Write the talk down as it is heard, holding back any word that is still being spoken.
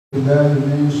بالله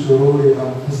من شرور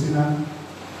أنفسنا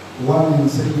ومن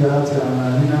سيئات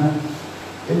أعمالنا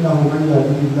إنه من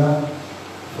يهده الله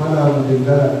فلا مضل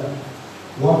له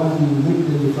ومن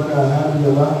يضلل فلا هادي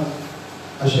له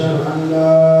أشهد أن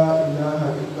لا إله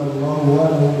إلا الله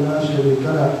وحده لا شريك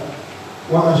له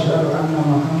وأشهد أن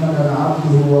محمدا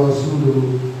عبده ورسوله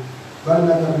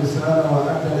بلغ الرسالة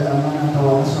وأدى الأمانة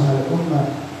ونصح الأمة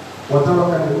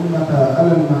وترك الأمة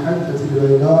على المحجة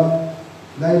البيضاء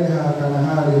ليلها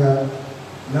كنهارها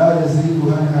لا يزيد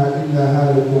عنها إلا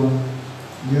هالك.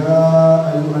 يا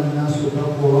أيها الناس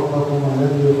اتقوا ربكم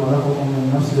الذي خلقكم من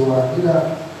نفس واحدة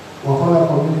وخلق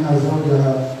منها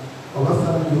زوجها وبث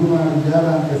منهما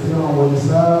رجالا كثيرا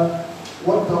ونساء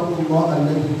واتقوا الله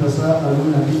الذي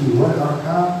تساءلون به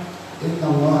والأرحام إن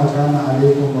الله كان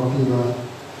عليكم رقيبا.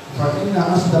 فإن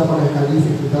أصدق الحديث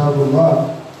كتاب الله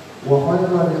وخير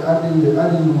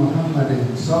الهدي محمد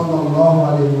صلى الله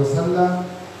عليه وسلم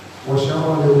وشر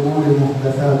الأمور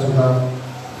محدثاتها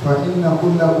فإن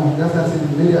كل محدثة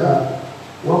بدعة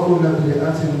وكل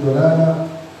بدعة ضلالة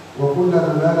وكل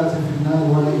ضلالة في النار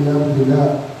والعياذ بالله.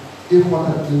 إخوة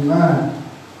الإيمان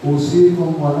أوصيكم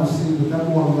ونفسي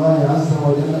بتقوى الله عز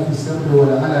وجل في السر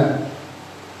والعلن.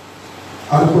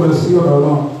 الكرسي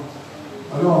الله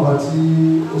ọlọ́run bá tí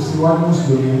ó sì wá ní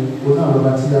mùsùlùmí òun náà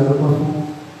lọ́ba tí a dọ́gbọ́n fún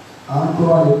à ń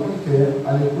tọrọ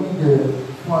àlékún ìkẹ́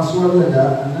fún aṣíwájú ẹ̀dá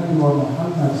ànábì wa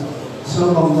Muhammad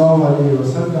sallallahu alaihi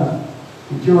wasallam.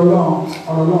 ìkẹ́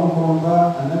ọlọ́run kọ́ bá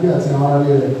ànábì àti àwọn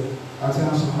aráalé rẹ̀ àti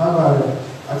àwọn sàhábà rẹ̀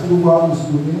àti gbogbo àwọn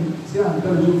mùsùlùmí tí à ń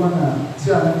tẹ̀lé lókànnà tí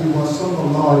ànábì wa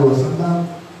sallallahu alaihi wasallam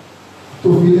tó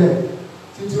filẹ̀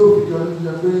títí ó fi ọdún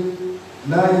jẹ pé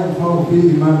láyé nǹkan òfin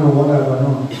ìmáàmù wọlé àgbà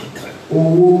náà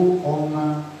owó ọmọ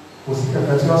kò sí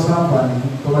kẹkẹ tí wọ́n sáǹfààní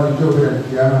tó bá di jọ́ bẹ̀rẹ̀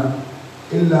kíámà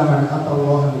illa man ata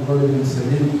Allah bi qalbin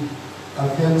salim.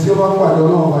 àfihàn tí ó bá pàdé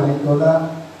ọlọ́run wà ní lọ́lá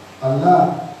Allah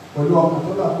pẹ̀lú ọkàn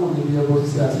tó dàpọ̀ níbi ẹbọ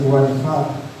sísè àti ìwà nífà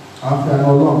àfihàn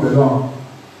ọlọ́run pẹ̀lú ọ̀hún.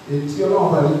 èyí tí ọlọ́run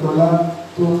wà ní lọ́lá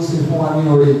tó ń ṣe fún wa ní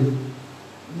oore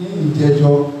ní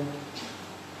ìjẹjọ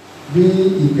bí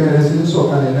ìkẹrẹ sí ń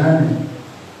sọ̀kalẹ̀ náà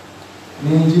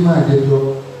ní jímọ̀ ìjẹjọ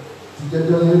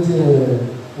ìjẹjọ yẹn ti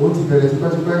ó ti bẹ̀rẹ̀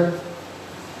tipẹ́tipẹ́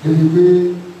débi pé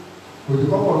òjò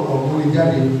kọ́kọ̀ọ̀kọ̀ mú lè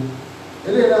jáde.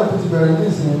 eléyìí náà tó ti bẹ̀rẹ̀ ní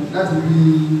ìsìn láti bí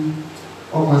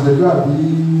ọgbọ̀n ìṣẹ́jú àbí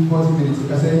 40 minutes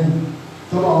kásẹ́yìn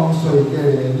tọ́lọ́ ń sọ ìkẹ́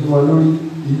rẹ̀ ní wa lórí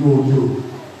inú òjò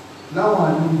láwọn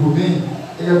àdúgbò míì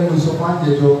ẹ̀yẹ mú ìsọpá ń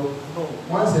jẹjọ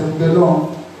wọ́n ṣẹ̀ ń bẹ lọ́n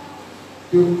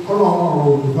pé kọ́lọ́ wọn rọ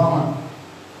òjò fáwọn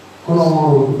kọ́lọ́ wọn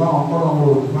rọ òjò fáwọn kọ́lọ́ wọn rọ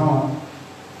òjò fáwọn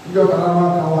níjọ́ kan láwọn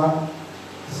kan wá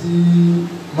sí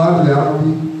máàlùlẹ̀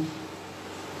àrùbí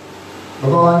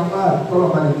bàbá wa ní máàlù kọ́lọ̀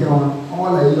bá ní kẹ́ wọn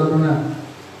wọ́n lẹ̀ yí lọ́dún náà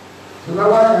ṣùgbọ́n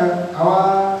wá yẹn àwa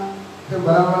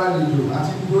ẹgbàlábàlá lè jò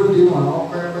àti dúró dé wọn àwọn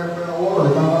pẹ́ẹ́pẹ́ẹ́pẹ́ ọwọ́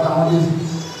rẹ̀ bá wọn táwọn dé sí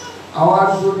àwa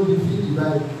dúró níbi fíìdì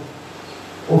báyìí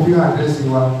ó fi hàn àdírẹ́sì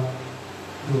wa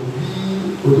bí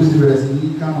òjò sì bẹ̀rẹ̀ sí ní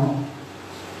kánò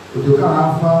òjò kánò á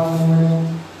fá mú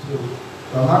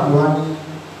bàbá àgbà ní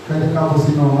kẹ́kẹ́ kábọ̀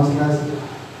sínú ọmọ síláṣí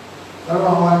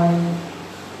lọ́wọ́ wa ní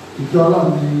ìjọ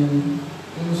ọlọ́run ní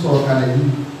ń sọ ọ̀kalẹ̀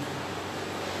yìí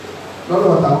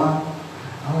lọ́dọ̀ tàwọn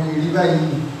àwọn èrì báyìí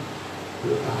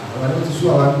àwọn ẹni tí sú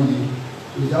àwọn àmì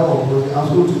ìjáwọ̀ ọ̀pọ̀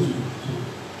aṣọ òtútù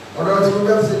ọ̀dọ̀ tí wọ́n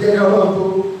fẹ́ ṣe kẹ́kẹ́ ọlọ́run tó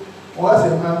wọ́n wá sì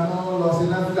máa mọ́ lọ sí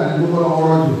náfíà ní kọ́lọ̀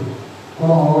ọ̀rọ̀ jù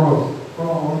kọ́lọ̀ ọ̀rọ̀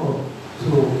so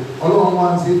ọlọ́run wá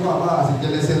ń ṣe fún àbá àti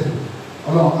jẹ́lẹ́sẹ̀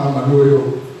ọlọ́run àmàlórí o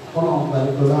kọ́lọ̀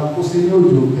gbàlejòlá kó sí ní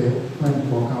òjò kẹ́ fún ẹnì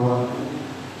kọ̀ọ̀kan wa.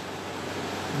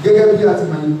 gẹ́gẹ́ bí a ti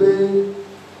mọ̀ ní pé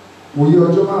wòye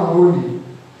ọjọ́ márùn-ún òní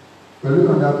pẹ̀lú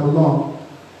ìrọ̀dá tó náà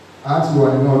a ti wà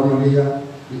nínú ọdún iléyá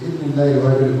ìdíkùnlá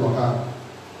ìwádìí ìkọ̀ọ̀ká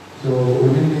so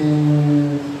òní ní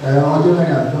ọjọ́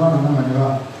mẹ́rin àti márùn-ún náà níwá.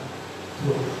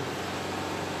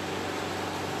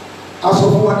 a sọ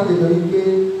fún wa ní gẹ́gẹ́ wípé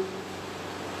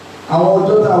àwọn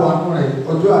ọjọ́ tá a wà nù rẹ̀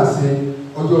ọjọ́ àṣẹ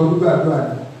ọjọ́ gbígbàdúrà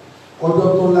ni ọjọ́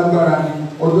tó lágbára ni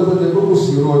ọjọ́ tó jẹ́ gbogbo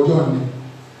sí irú ọjọ́ ni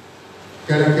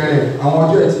kẹ̀rẹ̀kẹ̀rẹ̀ àwọn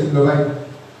ọjọ́ ẹ̀ ti ń lọ báyìí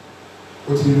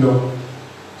ó ti ń lọ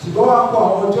ṣùgbọ́n wá pọ̀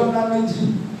àwọn ọjọ́ ńlá méjì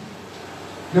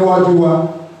níwájú wa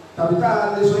tàbí tá a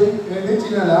lè sọ méjì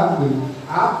náà là á pè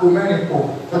àápò mẹ́rin pọ̀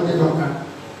lọ́jọ́ kan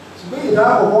ṣùgbọ́n ìdá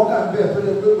àkọ́kọ́ kà ń bẹ̀ tó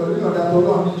lè pé pẹ̀lú ìyọ̀dá tó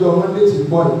náà níjọ́ Monday ti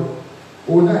bọ̀ yìí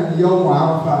òun náà ní yọ̀ọ̀mù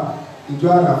Arafa ìjọ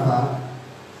Arafa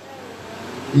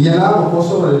ìyẹn láàkọ́kọ́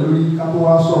sọ̀rọ̀ lórí ká tó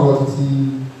wá sọ̀rọ̀ títí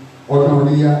ọdún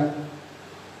Iléyá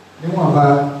níwọ̀nba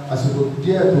àsìkò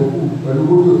díẹ̀ tó kù pẹ̀lú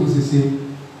gbogbo tó ṣe ṣe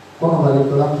kọ́nà balẹ̀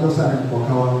tọ́lá kí ọ̀sán ní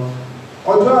kọ̀ọ̀kan wa.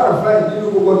 ọjọ́ àràfà yìí nínú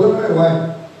gbogbo ọjọ́ mẹ́wàá yìí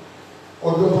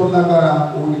ọjọ́ tó lágbára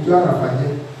òun ìjọ àràfà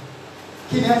jẹ́.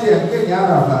 kí ni a ti ẹ̀ ń pè ní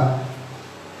àràfà?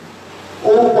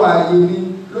 ó wà ààyè ní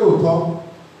lóòótọ́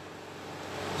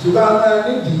ṣùgbọ́n a máa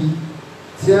nídìí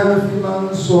tí a fi máa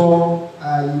ń sọ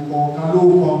ààyè kọ̀ọ̀kan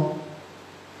lórúkọ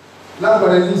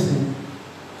lágbàrẹ̀ nísìn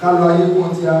ká lọ ayé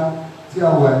wọn tí a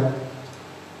wà ẹ̀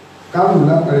ká lù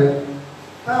lágbàrẹ̀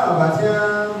táwọn àbá tí a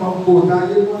máa ń kó ta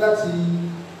ayé wọn láti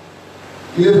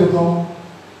ilé tuntun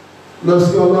lọ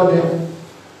sí ọlọ́dẹ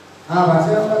àwọn àbá tí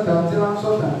a máa tà tí a máa ń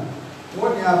sọ̀tà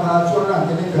wọ́n ní àbá tọ́ra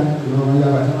àkẹ́nìkan ìrọ̀rùn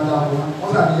yaba tí wọ́n dáko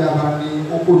wọ́n sàbí yaba ní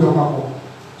oko jọ papọ̀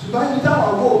ṣùgbọ́n ibi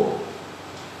táwọn wò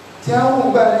tí a ń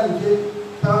gbà lẹ́yìn pé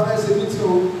táwọn fẹ́ ṣe mítí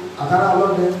o àtàrà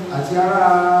ọlọ́dẹ àti ara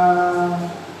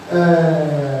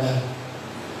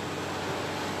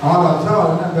àwọn àbàtà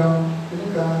ọ̀rọ̀ náà gan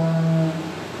nígbà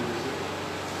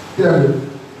tẹ̀lé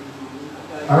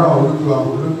ara olójú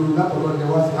àwọn olójú látọ̀lọ́dẹ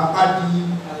wá sí apá di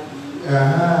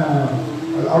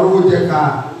arówó jẹ ká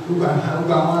gbogbo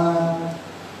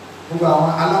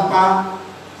àwọn alápá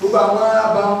gbogbo àwọn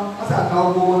abá wọn sàkà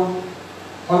ọgbọ wọn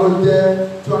ọlọ́jẹ́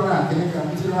 200 kìnnìkan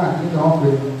 300 kìnnìkan wọn pè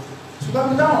é ṣùgbọ́n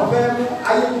bí táwọn fẹ́ mú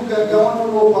ayélujára gẹ́gẹ́ wọn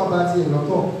ló wọ́pọ̀ abá tiẹ̀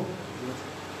lọ́tọ̀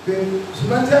pé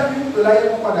ṣùgbọ́n tí a fi ń pè láyé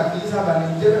wọn padà kì í sábà ní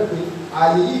jẹ́ pé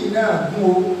ààyè yìí náà gún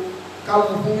o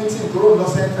káwọn fún mítìn tó lọ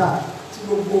sẹ́ńtà tí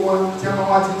gbogbo wọn tí a máa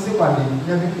wá ti ń ṣèpàdé ní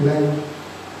ẹbí pè láyé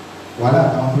wàhálà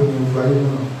táwọn tó ní ojú ayé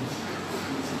náà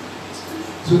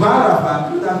ṣùgbọ́n Arafa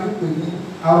tó ta fi pè ní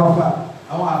Arafa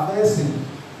àwọn àfẹ́sìn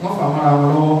wọ́n fà mọ́ra wọn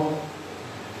lọ́wọ́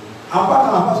apá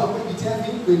kan àbá sọ pé ibi tí a fi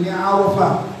ń pè ní Arafa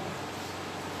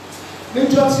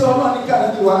níjọ́ tí ọlọ́run ní kàdé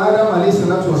wa Ádámù alayhi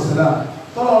salatu wassalam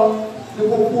tọ́lọ́ ní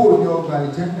gbogbo ní ọgbà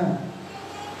àlìjẹ́nà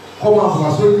kọ́ máa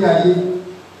bọ̀ sórí ayé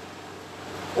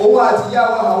owó àti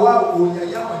yàwó àwa òòyàn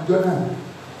yàwọn ìjọ náà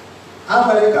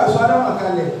Amẹ́ríkà sọ Ádámù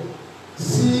kalẹ̀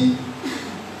sí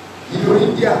ìlú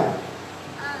India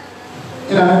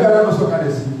ìlànà bí Ádámù sọ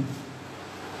kalẹ̀ sí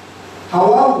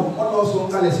Hawawu wọn lọ sọ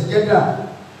kalẹ̀ sí Jeddah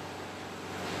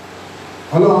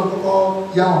ọlọ́run kọ́kọ́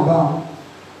yàwọn bá wọn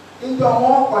nígbà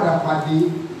wọn padà pàdé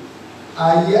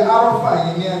ààyè Arafa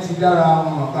yìí ni a ti dára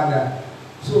wọn padà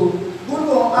so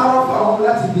gbọ́dọ̀ Arafa wọn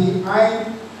láti di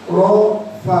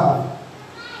Arafa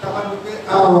tábàdí pé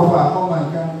Arafa ọmọ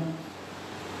nǹkan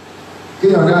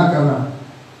kéèyàn dá nǹkan náà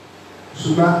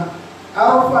ṣùgbọ́n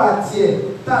Arafa tiẹ̀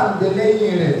táàmù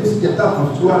lẹ́yìn rẹ̀ tó sì jẹ́ táàmù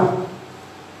tó wà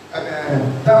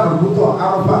táàmù lùtọ̀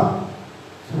Arafa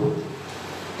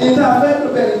ìta fẹ́ ló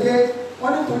bẹ̀rẹ̀ jẹ́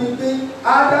wọ́n nítorí pé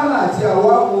Ádámù àti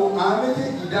Hawa wo àwọn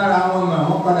méjèèjì dára wọn mà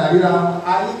wọ́n padà ríra wọn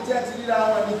ayé tí a ti ríra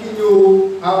wọn ní kíni o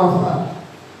Arafa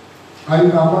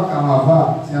àrínú apákan àwọn àfà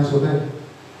tí a sọ bẹ́ẹ̀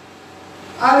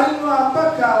àrínú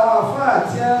apákan àwọn àfà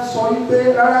tí a sọ wípé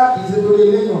rárá kìí ṣe torí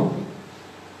eléyàn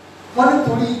wọ́n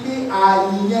nítorí pé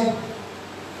ààyè yẹn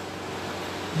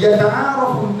yẹ̀dà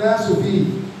àárọ̀fù náà sòfin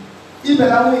ibẹ̀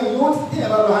làwọn èèyàn ó ti tẹ̀ ẹ̀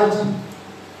bá lọ hajj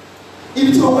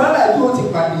ibi tí òkúra láàájú ó ti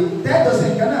pàdé tẹ́ẹ̀tọ̀sẹ̀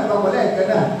nǹkan náà bá wọlé ẹ̀kẹ́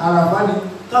náà Àràfá ni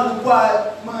kálukú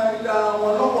máa ríra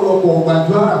wọn lọ́pọ̀lọpọ̀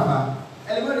ọ̀gbàjú Àràfá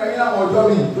ẹlẹ́mẹ́rin ayé àwọn ọjọ́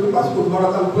mi lórí pásítọ̀ tó bára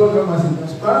kálukú lọ́dọ̀ máa ṣe nǹkan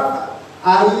ṣùgbọ́n Àràfá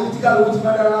ààyè tí kálukú ti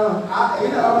máa dára wọn èyí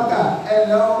náà wọ́n kà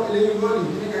ẹ̀lẹ́ eléyìí lórí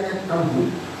ní kẹ́kẹ́ kálukú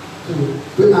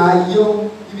pé ààyè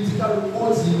ibi tí kálukú ó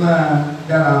ti máa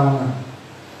dára wọn.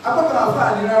 akọ́kọ́ àfáà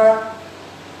ní rárá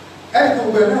ẹni tó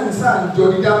gbẹ náà ń sáà jọ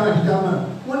dídámà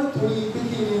wọ́n nítorí pé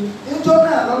kí ni ìjọ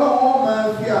náà lọ́lọ́wọ́ máa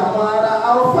fi àwọn ará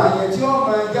Arafa yẹn tí wọ́n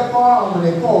máa jẹ́ kọ́ àwọn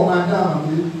ẹ̀kọ́ máa dá àwọn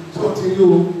pé tó ti rí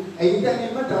o ẹ̀yin tẹ́ni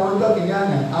mẹ́ta wọn jọ́ kìíní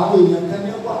àná àwọn èèyàn kan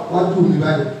ní wájú mi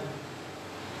báyìí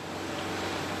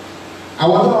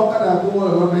àwọn tó wọn kádà kó wọn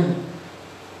lọ́wọ́ náà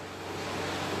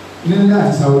nílẹ̀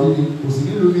àti Saudi ni kò sí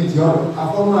nílùú mi ti ọ̀rọ̀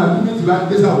àfọmọ́ àbí mi ti bá ń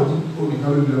gbé Saudi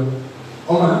onìkan ló lọ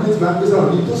ọmọ àbí mi ti bá ń gbé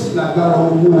Saudi tó sì lágbára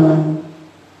owó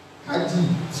hajj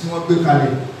tí wọ́n gbé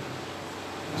kalẹ̀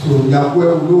so yàgò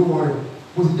ẹ̀ wò ló kọ rẹ̀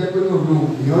bó ti jẹ́ pé ní òdo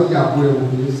èèyàn yàgò ẹ̀ wò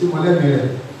lè sí wọn lẹ́mìí rẹ̀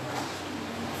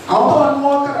àwọn tó wọn ní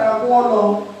wọn kàrà kó wọn lọ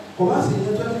kò bá sì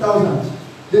yẹ 20,000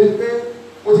 débi pé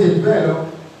ó ti yẹ bẹ́ẹ̀ lọ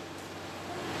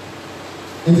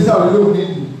ètí sáwọn olóòwò ní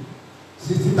ìlú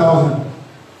 60,000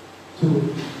 so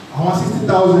àwọn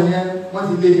 60,000 yẹn wọ́n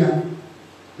ti lé ya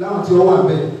láwọn tí wọ́n wà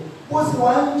bẹ́ẹ̀ bó sì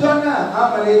wọ́n ń jọ́ náà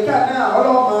Amẹ́ríkà náà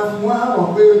ọlọ́wọ́ máa fi wọ́n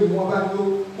hàn pé ìwọ̀n bá ní ó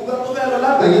gbogbo tó fẹ́ lọ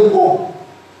lágbàáyé pọ̀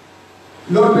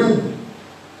lọ́dún yìí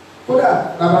kódà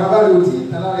labalábá rẹ̀ ò tí ì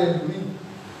tán lára ẹ̀ lómi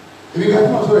èmi ká tí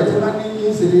wọ́n sọ rẹ̀ tí wọ́n ní kí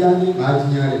n ṣèlérí á ní màá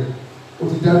jiyàn rẹ̀ ó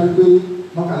ti dájú pé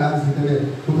mọ́kànlá ti ṣe tẹ́lẹ̀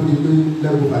kó tó di pé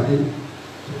lẹ́gbọ̀n pàdé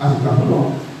àṣìkà fún lọ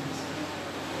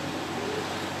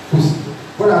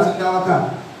kódà ti dá wákà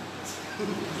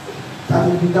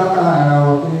tàbí fi dá wákà láàrin ara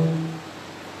wọn pé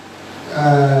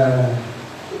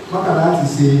mọ́kànlá ti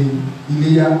ṣe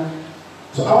iléyá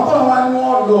so àwọn tó wà ní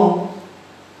wọ́n lọ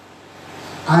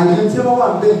àyè tí wọ́n wà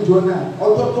bẹ́ẹ̀ jọ náà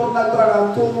ọjọ́ tó lágbára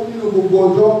tó nínú gbogbo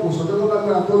ọjọ́ kò sọ́jọ́ tó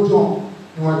lágbára tó jọ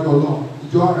níwájú ọlọ́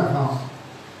ìjọ Àràfá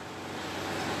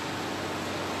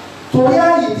torí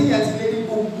ààyè tí yẹn ti lé ní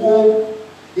gbogbo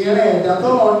ìrìn ẹ̀dá tó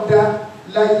lọ dá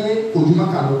láyé ojúmọ́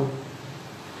kà lọ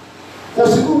kò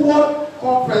sí World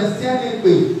Conference tí yẹn lè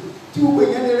pè tí gbogbo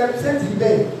yẹn lè represent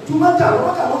bẹ́ẹ̀ jùmọ́ kà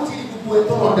lọ ti rí gbogbo ẹ̀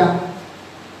tó lọ dá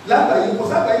lágbàáyé kò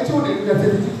sábàáyé tí ó lè rí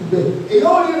representative bẹ́ẹ̀ èyí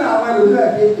ó rí àwọn ẹlòmíràn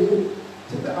kéde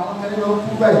tí àwọn kan ní wọn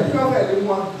kú báyìí tí wọn fẹ́ẹ́ lé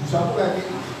wọn jùsàkó báyìí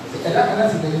ẹ̀dá kan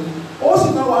láti lẹ́yìn ó sì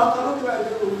máa wà á kan lókè báyìí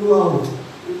pé olúwa o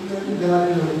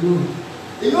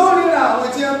èyí ó rí àwọn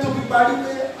tí wọn tóbi parí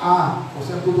pé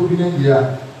ọ̀sẹ̀ tó tóbi Nàìjíríà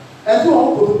ẹtú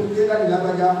àwọn kò tóbi pé káàdì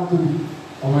lágbájá wọn tóbi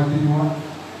ọmọ ẹni ni wọn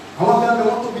àwọn akẹ́kọ̀ọ́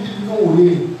wọn tóbi dídí fún wòlé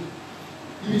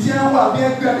ibi tí wọn wà bí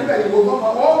ẹgbẹ́ níbẹ̀ ìwọ gbọ́n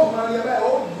máa wọ́n tún máa rí ẹ báyìí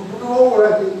ó dùdú ó wọ̀rọ̀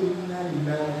ẹ̀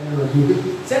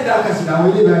sẹ́dá kẹsì làwọn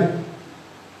ilé báyìí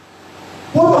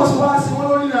wọ́n lọ sí wá sí wọ́n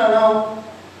lórí nàrà ọ́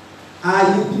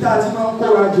ààyè peter àti máa ń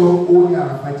kóra jọ orin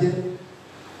àràfà jẹ́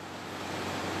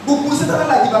gbogbo sẹ́tàlá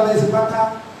làjì bàbá ẹ̀sìn pátá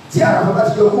tí àràfà bá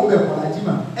ti yọ kó bẹ̀ kọ̀ làjì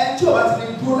mà ẹ tí o bá ti lè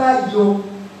dúró láàyè o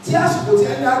tí àsìkò tí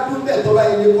ẹni adún bẹ̀ tọ́ba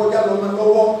ilé kọjá lọ́mọ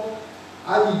lọ́wọ́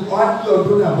á di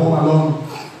ọdún náà bọ́ wọn lọ́rùn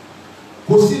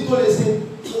kò sí tó lè ṣe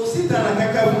kò sí ìtàn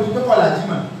kankan fún mi pé kọ̀ làjì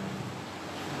mà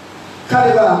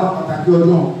káre bá àwọn pàtàkì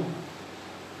ọjọ́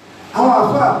àwọn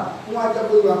àfà wọn ajá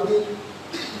pé wà pé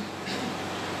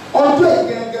ọjọ́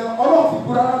ìgẹ̀gẹ̀ ọlọ́run fi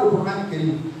kúrò náà lòkùnrin náà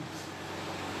kẹ́lẹ́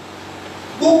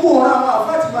gbogbo ọ̀rọ̀ àwọn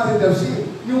àfà tí máa ti tẹ̀ sí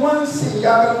ni wọ́n ń sìn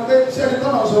ìyá abẹ́nu pé sẹ́ni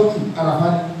tọ́nà sọ ní àràfà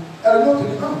ni ẹ̀rọ yóò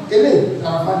tẹ̀lé náà elé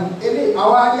àràfà ni elé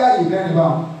àwọn arí àyè mẹ́rin bá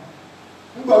wọn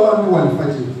nígbà ọlọ́run ní wà ní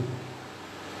fàjẹ́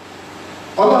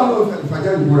ọlọ́run ló fẹ́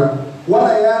ìfàjẹ́ ìwúra wọ́n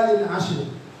láyé á lé ní àṣẹ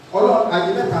ọlọ́run àyè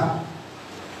mẹ́ta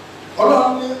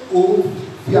ọlọ́run ní òun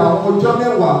fi àwọn ọjọ́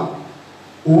mẹ́wàá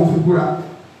òun fi búra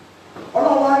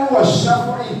ọlọ́run wá ní wọ́n ṣiṣẹ́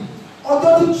fún yìí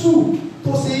ọjọ́ títù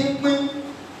tó ṣe é pín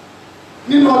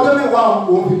nínú ọjọ́ mẹ́wàá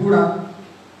òun fi búra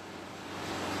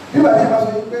nígbà tí a bá sọ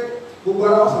pé gbogbo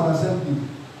ara wọn sàbà sẹ́ńpì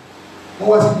wọ́n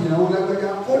wá sí ìyàwó lágbájá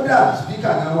kódà spíkà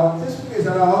náà wá sí spíkà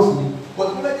ìsára house ni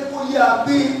bọ̀dé wọ́n lẹ́jẹ́ kó yí a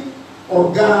pé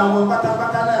ọ̀gá wọn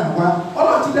pátápátá náà wá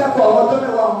ọlọ́run ti dákọ̀ àwọn ọjọ́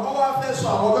mẹ́wàá wọ́n wá fẹ́ sọ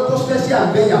àwọn ọjọ́ tó special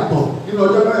àgbẹ̀ yàtọ̀ nínú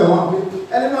ọjọ́ mẹ́wàá pé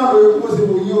ẹni náà lóye kó ṣe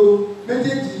wò yí o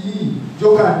méjèèjì yìí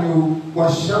jókà ni o wà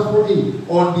ṣàkóso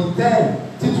on the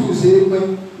 10 títù ṣe é pín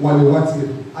wàlúwàtì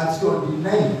àti on the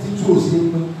 9 títù ṣe é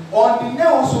pín on the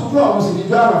 9 oṣooju ọ̀run sì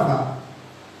níjọ́ àràfà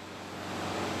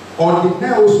on the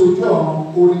 9 oṣooju ọ̀run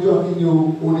oníjọ́ kíni o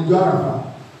oníjọ́ àràfà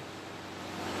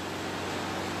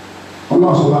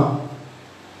ọlọ́ọ̀ṣọ́ba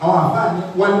àwọn àfáàní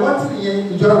wàlúwàtì yẹn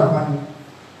ìjọ àràfà ni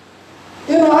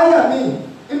inú àyà mi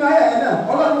inú àyà yẹn náà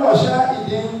ọlọ́run wà ṣá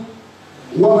ìdí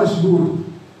wọ́n máa ṣubúrú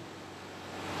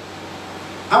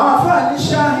àwọn àfáàní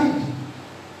ṣáhìd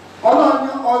ọlọ́run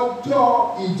ní ọjọ́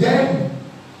ìjẹ́rìí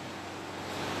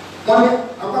wọ́n ní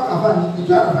apákan àfáàní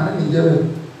ìjọ àràfà ní ìjẹ́rìí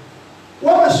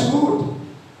wọ́n máa ṣubúrú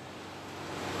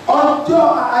ọjọ́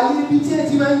ayé ibi tí ẹ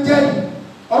ti máa ń jẹ́rìí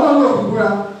ọlọ́run ò dùbúra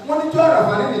wọ́n ní ìjọ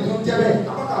àràfà ní ìdún jẹ́ bẹ́ẹ̀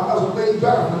apákan àfáà sọ pé ìjọ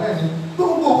àràfà náà ní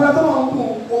gbogbo òkúra tó máa ń gùn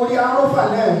orí arọ́fà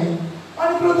náà ní wọ́n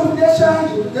ní kílódé tó fi jẹ́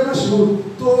ṣáhìd jẹ́ máa ṣubúrú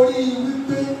torí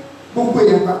wípé gbogbo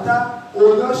èèyàn pátá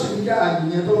òun náà ṣe nígbà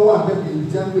àyìnyẹn tó wà bẹ́ẹ̀ ibi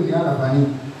tí a ń pè ní àràfà ní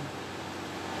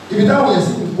ibi táwọn èèyàn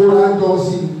sì ń kóra jọ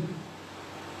sí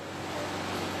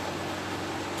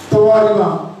tọwọ́ nígbà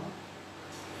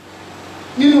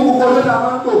nínú gbogbo ọjọ́ tá a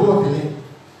máa ń lò bọ̀ tẹ́lẹ̀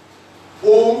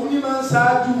òun ní máa ń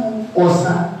ṣáájú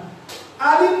ọ̀sán a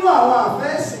nínú àwọn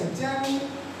àfẹ́sìn tí a ní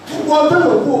gbogbo ọjọ́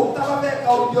yòókù tábà fẹ́ ka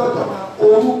ojú ọjọ́ kan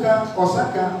òru kan ọ̀sán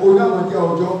kan òun náà máa jẹ́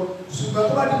ọjọ́ ṣùgbọ́n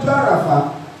tó bá di jọ́ àràfà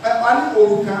a ní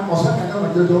òru kan ọ̀sán kan náà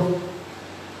máa jẹ́ ọjọ́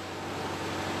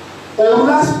òun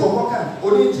lásìkò kọ́kàn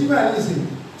òní jimá ní ìsìn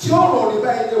tí ó rọ̀ ní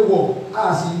báyìí lè wọ̀ a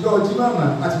sì jọ jimá mà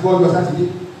àti bọ́ ọjọ́ sátidé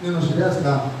nínú ṣẹlẹ̀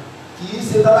àtìlá kì í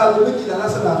ṣe tábà ló méjìlá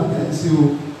lásán àti bẹ̀rẹ̀ sí o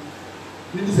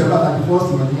ní December 31st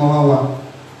mọ̀júmọ́ wá wà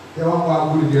ẹ wá wá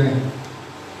gbólé dẹrìn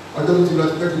ọjọ́ tó ti lọ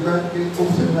tipẹ́tipẹ́ pé ó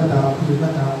fi mẹ́ta ó fi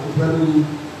mẹ́ta ó fi lórí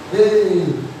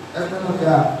ẹgbẹ́ náà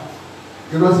yà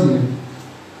ìrọ́sì rẹ̀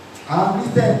àwọn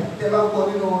Christian tẹ́ bá kọ́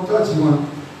nínú chọ́ọ̀chì wọn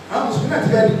àwọn mùsùlùmí náà ti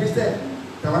fẹ́ di Christian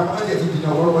tàbí àwọn ọmọdé ti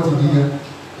dìnyàn ọ̀pọ̀lọpọ̀ ti dìnyàn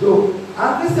so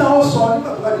àwọn Christian ó sọ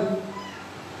nígbà tó bá di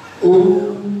òru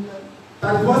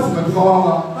 31st mọ̀júmọ́ wá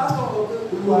wà pásítọ̀ ọ̀pọ̀ pé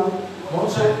olúwa wọ́n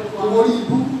sọ orí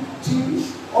ibú tí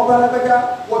ọba alágbájá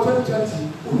wọ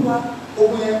 2020 olúwa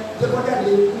ogun yẹn jẹ́kọ́jà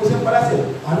lé mo ṣe ń padà sẹ̀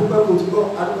àdúgbò kò ti gbọ́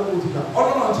àdúgbò kò ti gbà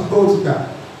ọlọ́run ti gbọ́ ó ti gbà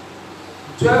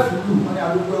 12 lù wọ́n ní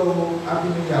àdúgbò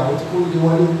abínúyà ó ti kó lè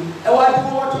wọlé ẹ wá dé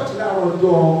wọ́n chọ́ọ̀chì láàárọ̀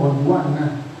ọjọ́ ọ̀nùwà náà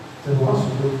tẹ̀lé wọ́n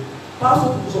sùn lọ pásọ̀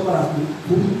tó sọ padà pé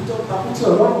orí tó takùtì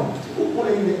ọlọ́run tí kò kó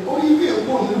lẹ́yìn rẹ̀ orí ilé ìwé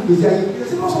òun nínú gbèsè ayé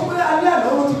ìgbésẹ̀ wọ́n sọ pé alẹ́ àná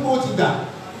ó ti kó ó ti gbà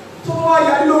tó wá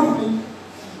yarí lóru ni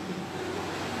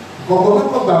kọ̀ọ̀kan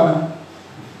mẹ́kọ̀ọ́ gbà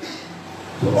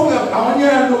wọn àwọn ní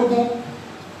ẹran lógún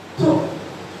tó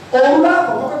òun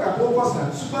láàkọ̀kọ́ kàkà tó kọ̀sán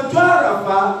ṣùgbọ́n tó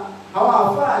àràfà àwọn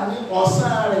àfáà ní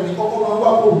ọ̀sán rẹ̀ ní kọ́kọ́ máa wá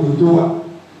kó òun tó wà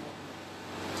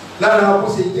lára kó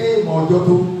ṣe jẹ́ ìmọ̀ ọjọ́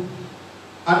tó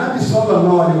Ànábì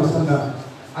sallallahu alaihi wasallam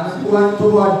Ànábì wa tó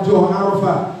wá jọ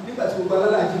Arafa nígbà tí gbogbo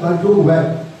alálàájì bá jókòó báyìí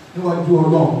níwájú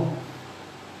Ọlọ́run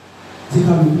tí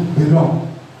ká ló ń gbé náà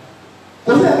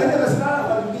kò sí ẹ̀kẹ́ tẹ́lẹ̀ sí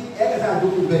Arafa ní ẹ̀kẹ́ta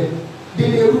àjókòó bẹ́ẹ̀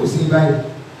délé rúùsì báyìí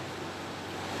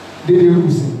délé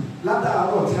rúùsì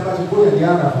látàárọ̀ tí a bá ti bóyá ní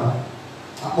Arafa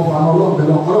àpọ̀pọ̀ àwọn Ọlọ́run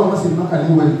bẹ̀rẹ̀ Ọlọ́run má sì má kà ní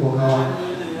ìwé ìkọ̀ọ̀kan wa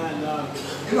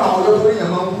nínú àwọn ọjọ́ tó yẹn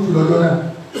máa ń kú jù lọ́jọ́ náà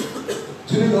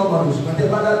tí ní ọmọ àdùsùn àti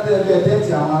ẹ̀bá dá tẹ́lẹ̀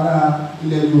tẹ́tì àwọn ará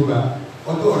ilẹ̀ Yorùbá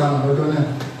ọjọ́ ọ̀ràn lọ́jọ́ náà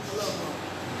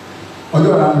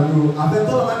ọjọ́ ọ̀ràn lọ́jọ́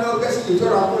àfẹ́tọ́ ọmọ ní ọgbẹ́ sí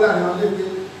ìjọra akúlẹ̀ àrẹ wọn lépe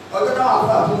ọjọ́ náà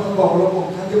àfẹ́ àtúnmọ̀ ń bọ̀ ọ̀pọ̀lọpọ̀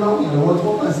kájé máa ń yàn lọ́wọ́ tí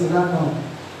wọ́n kàn sí lánà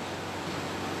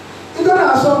ìjọ náà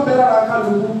aṣọ ń bẹ lára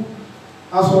kálukú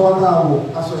aṣọ wa tá a wọ̀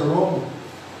aṣọ ẹ̀rọ ọ̀mù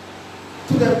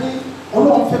tó dẹ̀ pé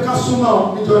Ọlọ́run fẹ́ ká súnmọ́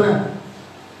níjọ náà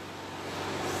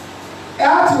ẹ̀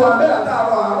á ti wà bẹ́ẹ̀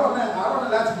látàárọ̀ àárọ̀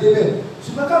náà láti débẹ̀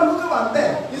ṣùgbọ́n ká ló wà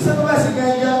bẹ́ẹ̀ ní sẹ́kọ̀bẹ́sì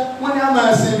gẹ́gẹ́ wọ́n ní a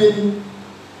máa sinmi ní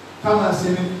ká máa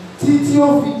sinmi tí ó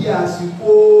fi di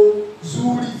àsìkò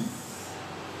zúrì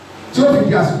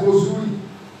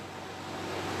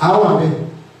àwọn àbẹ̀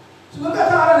ṣùgbọ́n bẹ́ẹ̀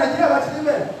táwọn ará Nàìjíríà bá ti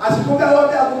débẹ̀ àsìkò bẹ́ẹ̀ wọ́n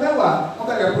bí aago mẹ́wàá wọ́n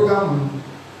bẹ̀rẹ̀ prógámù nù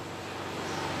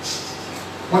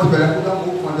wọ́n ti bẹ̀rẹ̀ prógámù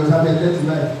ó kàn jọ sábẹ́ ẹ̀dẹ́tì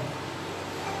báyìí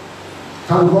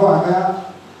kálukọ́ wà ká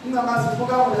nígbà máa ti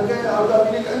prógámù lẹ́gbẹ́ ọjọ́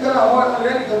mi nígbà àwọn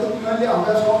ọ̀rẹ́ nìkan tó fi máa lé àwọn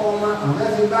ẹ̀sọ́ ọmọ ọmọ àwọn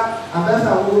ẹ̀sìn bá àwọn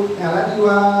ẹ̀sàwó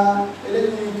alájíwá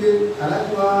eléyìíké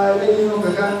alájíwá eléyìí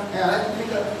kẹ̀kẹ́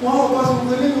alájíwá wọ́n wọ́n bọ́ sí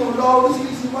gbogbo eléyìí lọ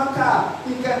oríṣiríṣi wákà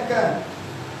kíkẹ́kẹ́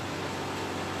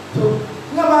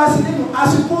nígbà máa sì nínú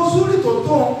àsìkò súrì tó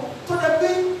tó jẹ́ pé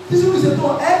tí súrì ṣe tó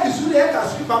ẹ̀ kì súrì ẹ̀ kà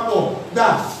súrì papọ̀ gbà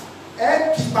ẹ̀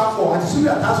kì papọ̀ àti súrì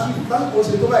àtàsúrì lásìkò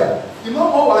ṣe tó báyìí ìmọ̀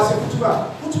mọ̀ wá sí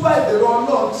kútúbà ìbẹ̀rù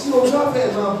Ọlọ́run tí ojú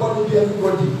ọ̀fẹ́ máa bọ́ lórí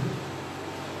everybody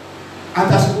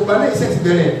àtàsìkò bá náà iṣẹ́ ti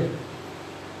bẹ̀rẹ̀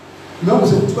ìmọ̀ mọ̀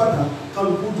sí kútúbà kan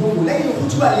kálukú dúró lẹ́yìn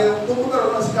kútúbà yẹn tó kú bẹ̀rẹ̀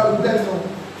Ọlọ́run sí kálukú lẹ́nu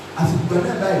àsìkò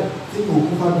náà báyìí tí kò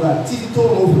kún fàdúrà títí tó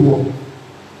ń fi wọ̀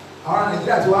àwọn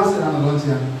Nàìjíríà ti wá sí ìlànà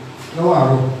lọ́ntìyà lọ́wọ́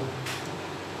àárọ̀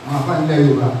àwọn afá ilẹ̀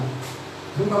Yorùbá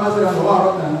tó máa ń sẹ́ra lọ́wọ́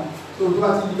àárọ̀ kan tó tó bá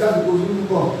ti di gbàgbé kó fún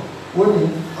púpọ̀ wọ́n ní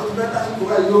ọdún bẹ́ẹ̀ tásìkò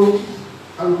bá yóò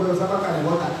alùpùpù ẹ̀ sábà kalẹ̀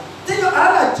wọ́ta tẹ́yọ̀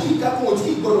aláàjì ìkákùn ò tí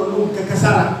ì gbọ́dọ̀ lóhun kẹ̀kẹ́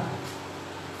sára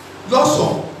lọ́sọ̀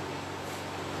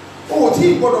ò tí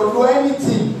ì gbọ́dọ̀ lo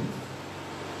anything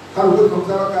alùpùpù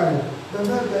kan sábà kalẹ̀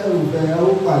bẹ́ẹ̀ bẹ́ẹ̀ ò bẹ́ẹ̀ ó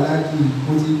pàlájì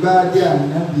mo ti gbá dé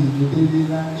ànábì ìdílé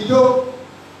náà ìdó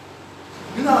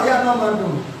nínú àwọn yá náà máa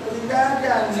dùn dáadé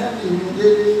ànábì ìdílé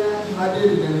náà ìmàdé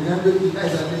ìdẹ̀nìyàn bẹ́ẹ̀ náà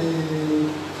ìsàlẹ̀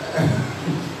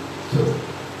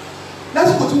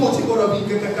lásìkò tí mo ti gbọ́dọ̀ bí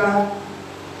kẹ̀kẹ́ kára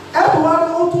ẹ̀bùn wa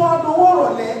ni ó tún wá lọ́wọ́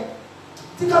rọ̀lẹ́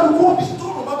tí kálukú òbí tó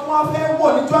rò bá tún wá fẹ́ wọ̀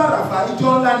níjọ́ àràfà ìjọ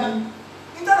ńlá ni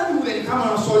nítorí bí wulẹ̀ ní ká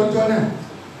máa sọ níjọ́ náà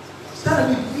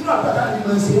sáàbí nínú àgbàdá ni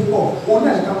máa ń ṣe pọ̀ òun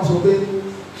náà ní ká máa sọ pé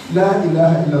la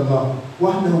ilaha illallah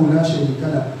wahdahu la sharika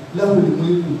lahu lahul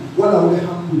mulku wa lahul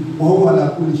hamdu wa huwa ala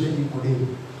kulli shay'in qadir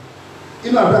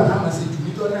inú àgbàdá tá a máa ṣe jù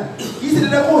níjọ́ náà kì í ṣe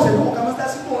dandan kó o ṣe fún ọkà máa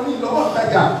ṣe kó o ní ìlọ́wọ́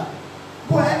ìtajà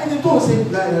kó ẹni tó ṣe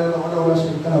la ilaha illallah wahdahu la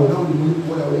sharika lahu lahul mulku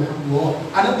wa lahul hamdu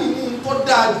ànábì ní tó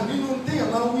dáa jù nínú téèyàn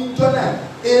máa ń wí jọ́ náà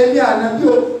èmi ànábì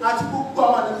o àti gbogbo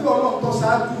àwọn ànábì Ọlọ́run tó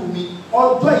ṣáájú mi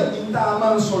ọjọ́ ìní tá a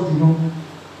máa ń sọ jù lọ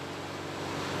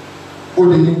ó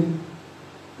lè ní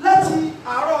láti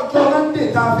àárọ̀ ọjọ́ Monday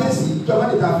tá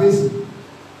a fèsì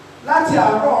láti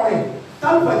àárọ̀ rẹ̀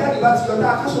tálùfà jáde bá ti yọ̀dá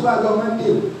akásọ̀bá àjọ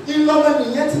Monday ìlọ́mọ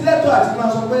nìyẹn ti lẹ́tọ̀ àti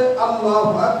máa sọ pé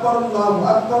Allahu akbar Allahu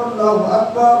akbar Allahu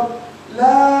akbar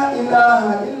la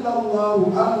ilaha illallah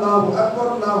Allahu akbar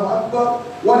Allahu akbar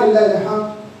wa lillahil hamd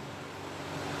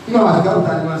inú àwọn àgbàrù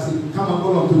tàbí máa ṣe ká máa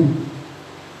gbọ́nà tóbi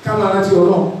ká máa rántí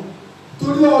Ọlọ́run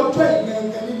torí ọjọ́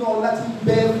ìgbẹ̀ngẹ̀ nínú láti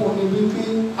bẹ́ fún ní wípé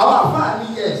àwọn àfáà ní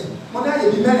yẹs mo ní àyè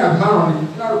bí mẹ́rin àbí márùn ní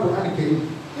lárúkọ ánìkẹ́rì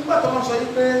nígbà tó wọ́n sọ yí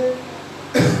pé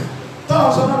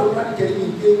tọ́wọ́n sọ lárúkọ ánìkẹ́rì ní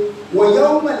pé wa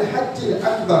yawmal hajjil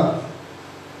akbar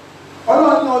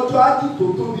Ọlọ́run ní ọjọ́ ájì tó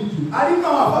tóbi jù àríkà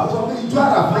àwọn àfáà sọ pé ìjọ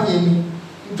àràfá yẹn ni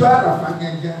ìjọ àràfá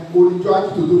gẹ́gẹ́ oníjọ ájì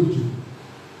tó tóbi jù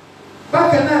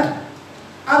bákan náà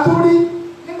àtúrí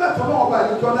nígbà tó náà ọba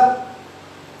àdìjọ́lá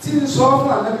tí ń sọ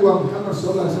fún ànábì wa Muhammad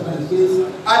sallallahu alaihi wasallam pé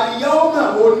al-yawma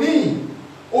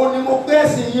òní mo gbé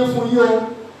ẹ̀sìn yín fún yín o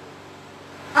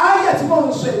ayé tí wọ́n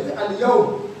ń sọ pé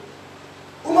al-yawma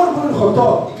Umar bin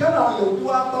Khattab ìkànnì àwọn yòókù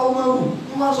wa bá Umaru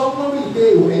ní wọ́n sọ fún mi pé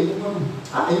ìwé Umaru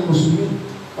ẹ̀yin mùsùlùmí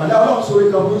padà Ọlọ́run sọ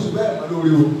ìkà fún ìṣùgbọ́n ẹ̀mọ́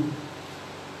lórí o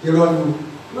ìrọ̀ ni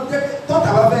o tọ́ta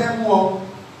bá fẹ́ mú ọ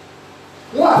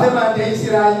wọ́n àfẹ́ máa dẹ́yìn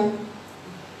síra yín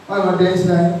wọ́n máa dẹ́yìn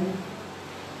síra yín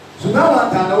ṣùgbọ́n àwọn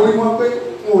àtàlà orí wọn pé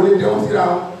wọn ò lè dẹ́ wọn síra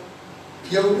wọn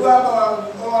yẹ̀wùdí wa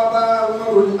bá wọn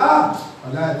rò ní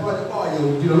ọ̀la ẹ̀fọ́ àti báwa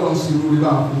yẹ̀wùdí lọ́wọ́ sí orí bá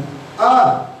wọn fún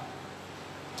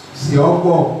sì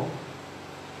ọ̀pọ̀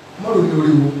mọ́rò ní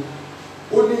orí wọn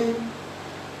ó ní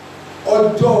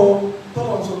ọjọ́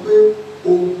tọ́lọ̀ sọ pé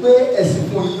òun pé ẹ̀sìn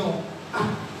fún yíyan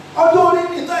ọjọ́ orí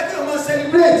ní ìtọ́ ẹgbẹ́ ọmọ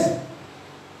celebrate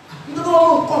nítorí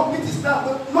wọn complete Islam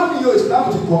pé lónìí yóò Islam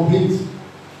ti complete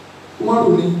mọ́rò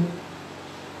ní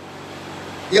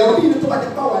ìyàwó ní tó bá ti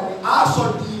pàwà ní aṣọ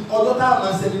di ọjọ́ tá a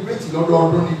máa celebrate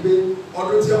lọ́dọọdún ni pé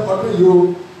ọdún tí ọdún yìí ó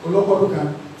olókọ́dún kan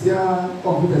tí a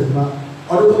complete ẹ̀sìn máa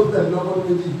ọdún tó tẹ̀lé lọ́kọ́dún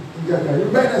méjì ìgbà kan yìí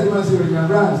bẹ́ẹ̀ náà sì máa ń ṣe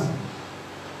remembrance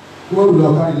kí wọ́n lù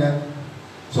ọ̀ká ilẹ̀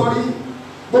sọ́rí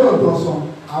gbọ́dọ̀ tó sọ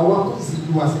àwọn tó ti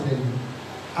ju wa ṣẹlẹ̀ ni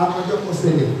amọ̀jọ́ tó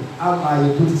ṣẹlẹ̀ àmọ̀ àyè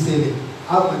tó ti ṣẹlẹ̀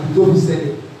àmọ̀ ìdí tó fi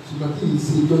ṣẹlẹ̀ ṣùgbọ́n kí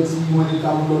ìṣe ìjọ tí wọ́n ní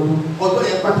káwọn lọ́dún ọjọ́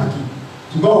yẹn pàtàkì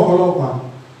ṣùgbọ́n ọ̀pọ̀lọpọ̀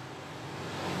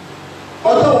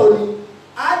ọjọ́ wo ni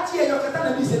ájí ẹyọ kẹta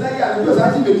náà bí ṣe láyé àná yóò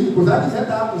sáájì méjì kò sáájì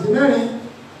sẹ́ta kò sí mẹ́rin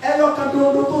ẹyọ kan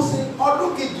dodo tó ṣe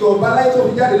ọdún kejì ọba láyé tó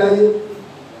fi jáde láyé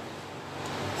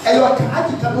ẹyọ kan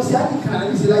ájí kan tó ṣe ájí kan náà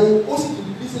bí ṣe láyé ó sì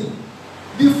dìbò bí ṣe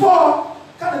before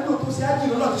káàdì tó ṣe ájí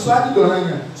lọ́nà ti sọ ájí lọ́nà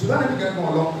yẹn ṣùgbọ́n àná bí kẹ́kẹ́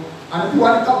wọn lọ àná bí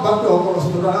wàá ní ká bá pẹ́ ọkọ lọ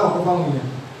sọ́dọ̀ aláwọ̀ kọ́ fáwọn yẹn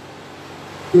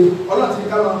pé ọlọ́run ti ní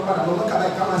ká lọ́nà padà lọ́mọ kàbá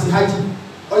ká máa ṣe ájí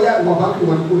ọyá ìwà bá pè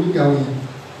wọ́n ní kó ní ìyàwó yẹn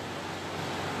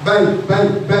báyìí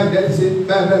lẹ́yìn ṣe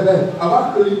báyìí àwọn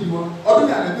àkùrọ̀ lè di wọn ọdún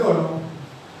yàrá bí ọ̀nà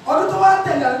ọdún tó wá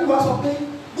tẹ̀lé àbí wá sọ pé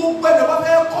gbogbo ẹ̀dọ̀ bá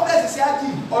fẹ́ kọ́ bẹ́ẹ̀ sì ṣe ájì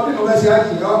ọdún ìlú bẹ́ẹ̀ ṣe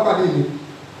ájì ẹ̀ wá pàdé mi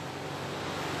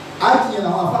ájì yẹn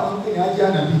làwọn afáàlọ́ ń pè ní ájì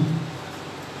ànàbí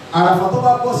àràfà tó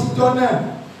bá bọ́ sí jọ́ náà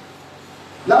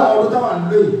láwọn ọdún táwọn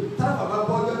àlọ́ yìí táwọn bá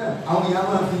bọ́ jọ́ náà àwọn èèyàn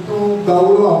máa fi tó ń gba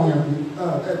owó lọ́wọ́ àwọn èèyàn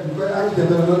pé ájì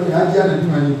tẹ̀tẹ̀ lọ́dún ájì ànàbí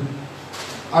wọn ni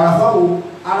àràfà wo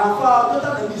àràfà ọjọ́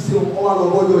táwọn ẹbí ṣe wọn wá lọ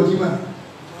wọ́jọ́ jímọ̀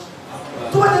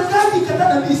tó wà ní káàdì kẹta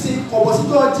náà bí ṣe kọ̀bọ̀ sí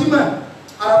jọ́ jímọ̀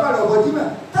àràbà rẹ̀ ọ̀bọ̀ jímọ̀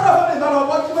tára fún mi bá lọ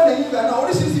bọ́ jímọ̀ lẹ́yìn ìgbà náà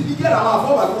oríṣiríṣi bí kẹ́rẹ̀ àwọn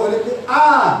afọ́bà tó wọlé pé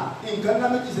nǹkan náà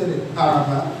méjì ṣẹlẹ̀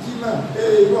àràbà jímọ̀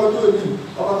irú ọjọ́ òní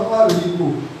ọba tó wà lórí ipò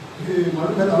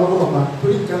mọ̀lú mẹ́ta lọ́wọ́ ọ̀pá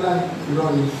torí nǹkan náà ìrọ̀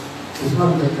ni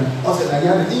òṣùwọ̀n kankan ọ̀sẹ̀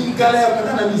làyà rẹ̀ nǹkan lẹ́yìn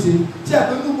kẹta náà bí ṣe tí a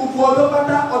pé ní gbogbo ọjọ́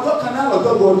pátá ọjọ́ kan náà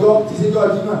lọ́jọ́ bọ̀ ọjọ́ ti ṣe jọ́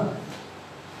jímọ̀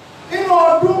inú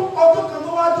ọdún ọjọ́ kan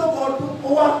tó wá jọ́ bọ̀ ọdún ó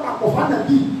wá papọ̀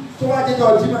fánàbí tó wá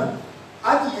jẹ́jọ́ jímọ̀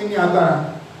ájì yẹn ní agbára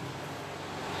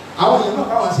àwọn èèyàn náà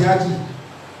káwọn sí ájì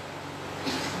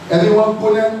ẹni wọn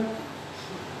gbóná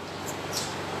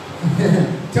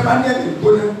tí a bá ní ẹni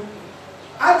gbóná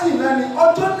ájì náà ni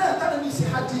ọjọ́ náà tánà ní sí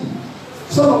ájì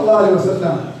sallallahu alaihi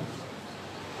wasallam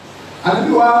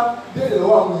ànábì wa béèrè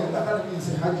lọ́wọ́ àwọn èèyàn tánà ní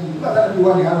sí ájì nígbà tánà ní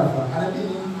wà ní Arafa ànábì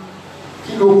ní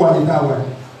kí ló wà ní táwà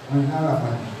ní Arafa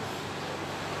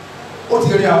ó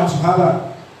ti rí àwọn sùhábà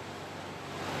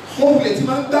wọ́n wulẹ̀ tí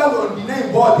máa ń gbàwé ọ̀dìnà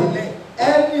ìbọ̀ ọ̀tẹ̀lẹ̀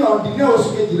ẹni ọ̀dìnà oṣù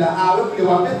kejìlá ààrẹ wulẹ̀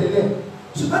wà mẹ́tẹ̀lẹ̀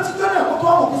ṣùgbọ́n tí jọ́nà ẹ̀kọ́ tó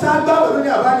wà kó sáà gbàwé lórí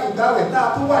àbáni ìgbàwé tá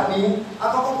a tó wà ní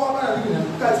akọ́kọ́kọ́ bá nàbí ìrìnà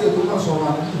nígbà tí ètò náà sọ̀rọ̀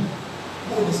àbí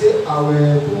mo ní ṣe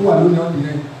àwẹ̀ tó wà lórí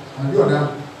ọ̀dìnà àbí ọ̀dà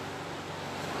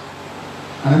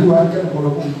àbí wàá kẹ́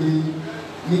ọ̀pọ̀lọpọ̀ pé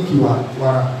ní kìwà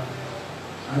wàrà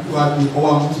àbí wàá di ọwọ́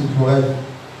àmúṣe fún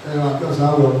ẹ̀rọ àpẹ́ọ̀sán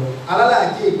àwọ̀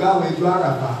alálàájẹ́ ìgbàwé ẹjọ́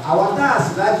Àràfà àwọn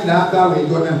táàsì lájì là ń gbàwé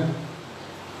ẹjọ́ náà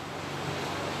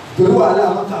torí wàhálà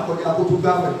àwọn kan àkọ́jà àkótó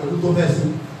gbá pẹ̀lú tó fẹ́ sí.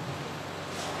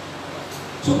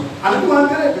 so àdúgbò máa ń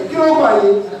kẹ́lẹ̀ pé kí ló wà yé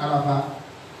Àràfà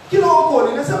kí ló kò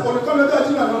ní lẹ́sẹ̀ kò ní kọ́ lọ́jọ́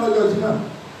Jímọ̀ ní lọ́jọ́ Jímọ̀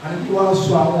àdúgbò wa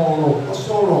sọ àwọn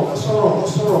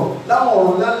ọ̀rọ̀ láwọn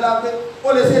ọ̀rọ̀ ńláńlá pé ó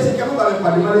lè ṣe é ṣe kẹ́kọ̀ọ́ bàbá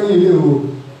ìpàdé máa ń yé ilé o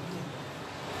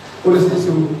ó lè ṣe é ṣe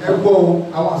o ẹ gbọ́ o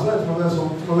àwọn àṣọ tí mo fẹ́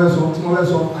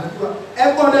sọ àdúgbò ẹ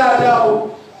gbọ́ dáadáa o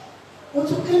mo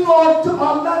tún inú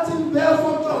ọ̀dá tí ń bẹ́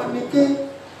fọ́tọ̀ ní ké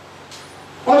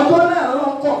ọjọ́ náà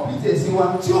lọ́wọ́ kọ̀mpútà ẹ̀sìn wa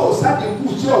tí ò sádìkù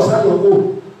tí ò sádìkù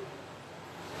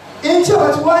ìjọ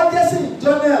tí wọ́n jẹ́sí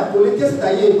ìjọ náà kò lè jẹ́sí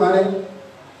tàyé ìparẹ́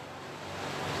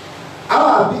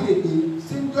àwọn àbíkèké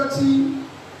sí ìjọ tí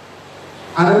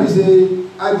ànábìsẹ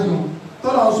ájìmọ̀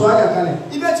tọ́lọ̀ ń sọ àyà kalẹ̀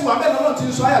ibẹ̀ tí wà bẹ́ẹ̀ lọ́nà tí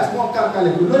ń sọ àyà tí wọ́n ká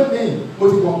kalẹ̀ kò lónìí mo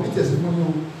ti kọ̀mpútà ẹ̀sìn fún mi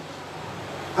o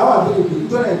àwọn àbíkèké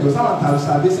ìjọ náà ẹ̀jọ̀ sáwọn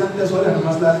tàbí sẹ́ńtẹ́sọ́lẹ̀ ní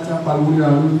mọ́sálásí tí wọ́n pariwo ní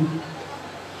àwọn olórí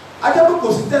ajẹ́pẹ́ kò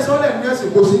sí tẹ́sọ́lẹ̀ ní ẹ̀sìn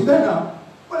kò sí bẹ́ẹ̀ náà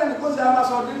wọ́n lẹ́nu kó sí àwọn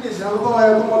aṣọ ọdún ní ìsìn àwọn ọkọ̀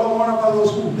wáyé kọ́kọ́ lọ́wọ́ wọn pàṣẹ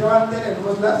skul tẹ́wà ń tẹ́lẹ̀ ní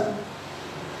mọ́síláṣí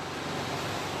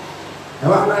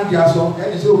ẹ̀wà náà di aṣọ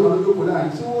ẹni tí ó kọ́ lójókòó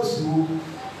láàrin tí wọ́n sì wo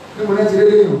ní mo lẹ́tí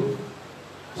lédè yàn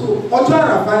so ọjọ́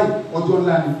Àràfá yìí ọjọ́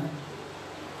ńlá ni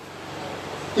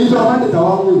ìjọ mọ́ndé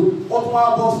tàwa wò yìí ó tún wá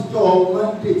bọ́ síjọ́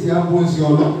mọ́ndé tí a bọ́ sí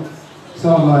ọlọ́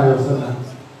sallallahu alaihi wasallam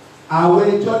àwọn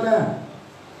ẹjọ́ náà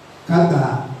kágbà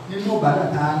nínú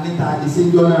bàdàtà níta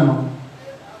ìṣèjọ́ náà nọ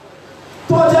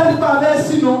tọ́jà nípa abẹ́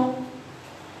sínú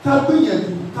ká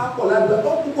gbìyànjú ká pọ̀ ládùúgbà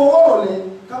ó púpọ̀ ọ̀rọ̀ lẹ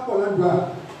ká pọ̀ ládùúgbà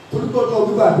torí pé ọjọ́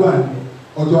gbígbà àdúrà ni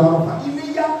ọjọ́ Àrafà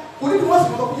iléyá onídìí wọ́n sì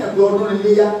mọ́ fún yàn pé ọdún ni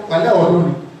iléyá wàlẹ́ ọdún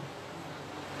ni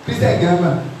Christian gẹ́gẹ́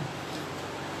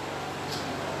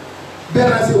bẹ́ẹ̀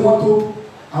náà ṣe wọ́n tó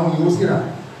àwọn èèyàn síra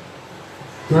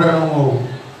tọ́ra ẹran wọn o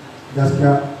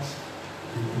gaskiya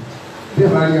bí ẹ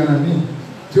bá rí ẹran míì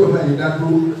tí o bá yẹ dá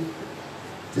dúró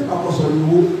tí ẹ bá kọ́ sọ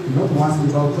ìwó ìlọ́kùn wá sí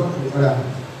ìbá ọjọ́ ìfọdà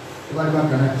tí bá dé bá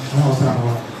kànáà wọn ọ̀ sára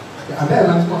wa àbẹ́ẹ̀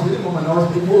náà tí wọ́n ṣe ní mọ̀mọ́ náà wọ́n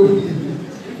ti gbó yìí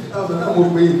ọ̀sán náà mo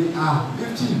pè é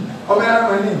 50 ọmọ ẹran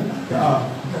mọ̀ ní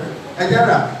ẹ̀jẹ̀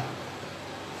rà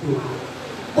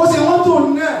ó sì wọ́n tó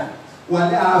náà wà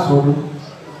ní àásọ̀rọ̀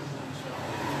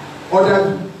ọ̀dà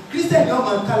Christian ni wọ́n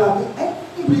máa ń kára pé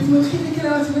níbi tí wọ́n ti kékeré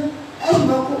láti ní ẹ̀sùn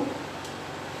náà kó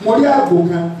mo rí àgbò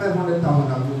kan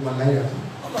 500,000 àgbò wà láyé àti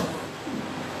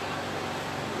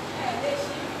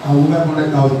àwọn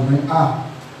 500,000 ní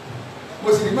mo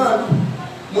sì rí máa lù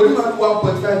mo rí máa lù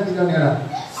 1.5 million naira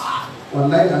wà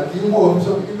láyé àti ìwọ̀n ọ̀hún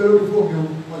sọ pé lórí fóònù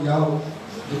wọn yà ó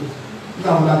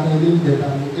nígbà wọn láti ilé ìjẹta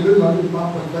èlò ìwọ̀n lù 1.5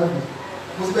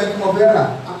 mo sì bẹ́ẹ̀ ní mo fẹ́ rà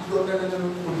àti ọ̀dẹ́rẹ́dẹ́rẹ́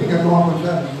òdì kẹ́kẹ́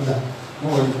 1.5 nígbà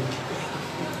wọ́n wọ̀nyí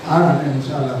ara náà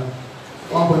inshallah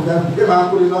 1.5 bí máa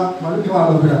kúrò lọ màlúù ní wà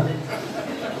lọ́bìrà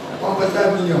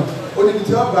 1.5 million ó ní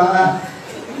tí ó bá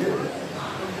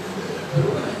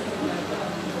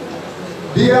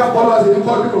bí ẹ bọ́lá ṣe ní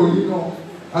kọ́dún òyìn náà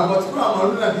àmọ́ tí wọ́n àmọ́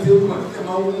lónà kìí ṣe fún ọdún tẹ̀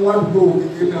máa ń mú àdúgbò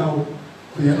kékeré náà o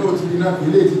èèyàn náà ti di náà pé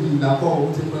ilé ti di ìlàkọ̀ o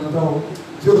ti pẹ́ lọ́tọ́ o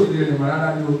tí ó ti di rẹ̀ mọ̀ rárá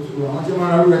ní o àwọn tí wọ́n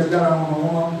máa rú rẹ̀ ti dára wọn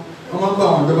wọ́n máa ń bá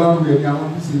àwọn ìjọba rú rẹ̀ ní àwọn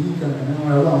bí ṣe ní ìkànnì ní wọn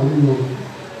rẹ̀ àwọn ilé yòó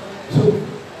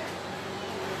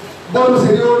bọ́ọ̀lù ṣe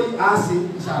ní orí àṣẹ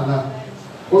ìṣàlá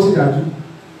ó sì dájú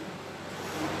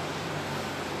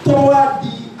tó wá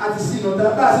di àti sínú tá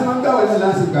bá a ṣe máa ń gbàwẹ̀ náà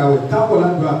láti gbàwẹ̀ kápọ̀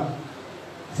ládùúgbà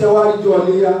ṣé wá rí jọ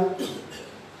léyà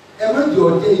ẹ má jọ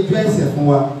jẹ́ ijó ẹ̀sẹ̀ fún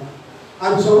wa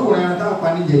àbísọ̀rọ̀ rẹ̀ tá a pa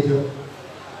ní jẹjọ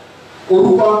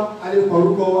orúkọ alẹ́kọ̀ọ́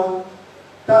orúkọ wa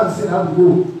tá a ń sìn àdúgbò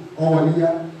ọ̀wọ̀ léyà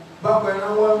bákan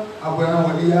ẹran wọn àbọ̀ ẹran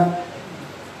wọn léyà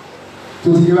tó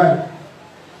ti yé báyìí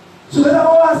ṣùgbọ́n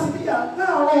àwọn wá sí bíyà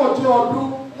láàárọ̀ ọjọ́ ọdún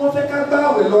wọ́n fẹ́ ká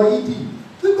gbàwẹ̀ lọ yídì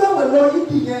gbígbàwẹ̀ lọ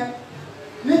yídì yẹn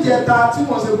níjẹta tí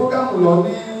mo ṣe prógámù lọ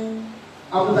ní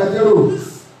Abutajero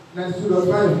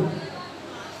 92.5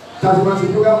 tàbí mo ṣe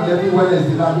prógámù lẹ́bí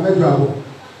Wednesday láti mẹ́jọ àbọ̀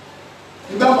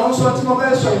ìgbà mọ̀ ń sọ tí mo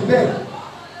fẹ́ sọ ìbẹ́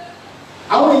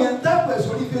àwọn èèyàn dápẹ̀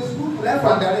sórí Facebook live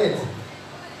and direct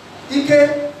ike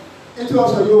ètò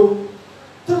ọ̀sọ̀ yóò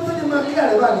tó tó ní máa kíkà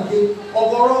rẹ̀ bá nìke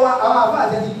ọ̀gọ̀rọ̀ wa àwọn àbá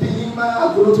àtẹ́tí dín máa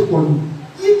àgbòrò tó pọ̀lú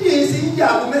ìdí èsì ìdí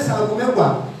àgbo mẹ́sàn-án àgbo mẹ́wàá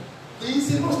èyí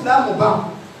sí mùsùlùmí bá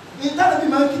ní tàbí bí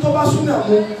máa ń kí tó bá súnà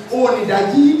mú òun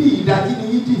ìdájí ní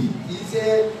ìdí kìí ṣe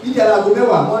ìdí àgbo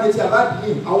mẹ́wàá wọ́n retí àbádìní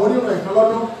àwọn onírun ẹ̀kan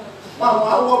lọ́dún wọn àwọn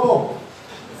awọ́ bọ̀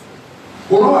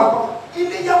òun wà kọ́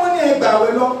ilé yáwó ní ẹgbà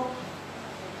àwẹ̀ lọ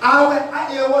àwẹ̀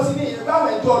ayẹwọ́ sí ní ìyẹn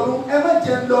báwẹ̀ tó ọdún ẹ má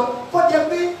jẹ lọ kọjá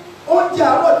pé oúnjẹ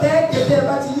àárọ̀ tẹ́ẹ̀kẹ́tẹ́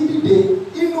bá ti yí dìde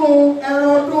inú ẹran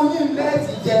ọdún yìí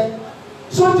lẹ́ẹ̀tì jẹ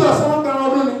sójú ọ̀sán wọn gbẹran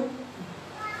ọdún ni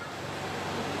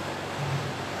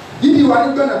yídi wa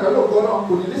ní gbọ́nà pẹ̀lú ọ̀gbọ́n náà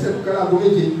kò ní lé ìṣẹ́jú kan láago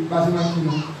méje bá ti máa ń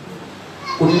kinu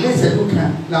kò ní lé ìṣẹ́jú kan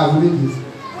láago méje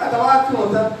nígbà tí wọ́n á kí wọn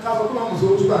tán káfọ́ tó máa mú sí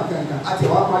ojúbà kankan àti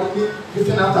ẹ̀wà parí ní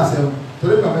 15 after 7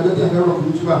 torí pé àmẹ́jọ́ tí a fẹ́ rọ̀ kò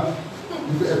ojúbà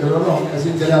ẹ̀bẹ̀rẹ̀ náà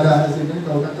ẹ̀sìn jẹ́ dáadáa ẹ̀sìn ní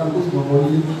ìgbà kálukú sì mọ̀ ọ́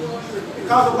nílé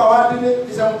káfọ́ pa wá délé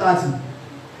ní 7:30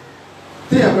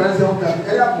 tí ẹ̀bẹ̀rẹ̀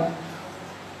 7:30 ẹ̀yà mọ́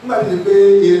nígbà tí pé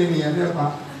erin nìyẹn mẹ́fà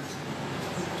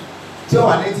tí ó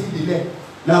wà ní ti ìdílẹ̀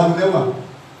láago mẹ́wàá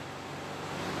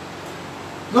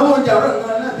lọ́wọ́ ìjà ọ̀rọ̀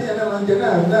nǹkan náà tí ẹ̀nà máa ń jẹ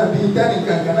náà bí dání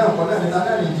kankan náà kọ́ náà níta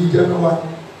náà ní jíjẹ náà wá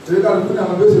torí kálukú náà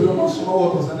máa bí ó ṣe lọ́mọ́ súnmọ́ wọ́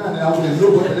tọ̀sán náà ní àwọn ènìyàn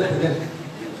lóògbé tẹ́lẹ̀tẹ́lẹ̀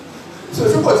so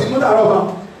sí kò sí mú dàrọ́ bá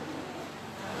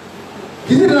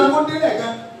kì í sì nana kó délẹ̀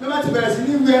gan bí wọ́n ti bẹ̀rẹ̀ sí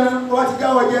ní ìwé ẹran wọ́n ti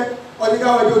gáwọ́ jẹ ọtí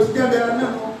gáwọ́ jẹ òtí jẹ́ ẹran náà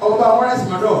ọba wọn rẹ̀ sì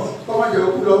máa dọ̀ kọ́ máa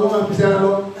jẹ̀wọ́ kú lọ kọ́ máa fi sẹ́ran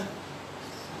lọ.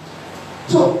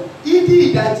 so ìdí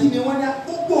ìdájí ni wọ́n ní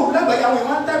gbogbo lágbàáyé àwọn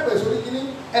ìwọ̀n táìpù sórí kíní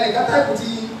ẹnìkan táìpù ti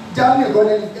Germany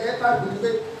gọ́dẹ̀ ní kẹ́kẹ́ táìpù ní pé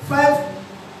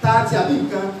 5:30 àbí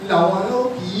nǹkan làwọn yóò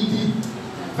kì í di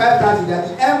 5:30 ìdájí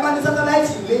ẹ máa ní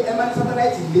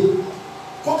sátáláìtì lé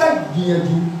kọ́kà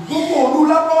gbìyànjú gbogbo òru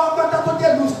lápá pátá tó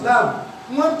jẹ́ lu Islam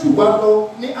wọ́n jù wá lọ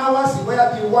ní hours bóyá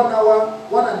bíi 1 hour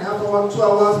 1.5 hour 2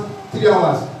 hours 3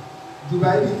 hours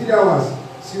Dubai bíi 3 hours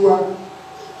síwá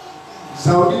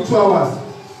Saudi 2 hours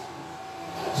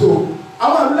so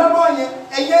àwọn àlùlábọ̀ yẹn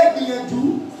ẹ̀yẹ gbìyànjú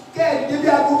kẹ́ẹ̀dì débi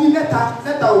aago bíi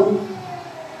mẹ́ta òru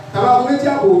tàbí aago méjì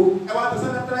àbò ẹ wá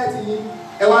tẹ̀sán tẹ́tẹ́rẹ́tì yín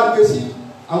ẹ wá gbé sí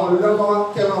àwọn àlùlábọ̀ wa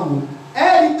kẹ́ máa wò ẹ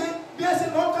rí i pé bí ẹ ṣe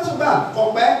lọ́ kásùgbà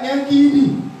kọ̀pẹ́ ní ẹ kí í bì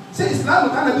ṣé ìsìláàmù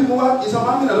kánà bí mo wá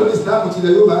ìsọ̀mọ́ àmìnà lórí ìsìláàmù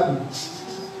tilẹ̀ yóò bá dùn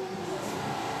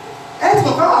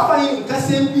ẹ̀sùn káwọn afáyín nǹkan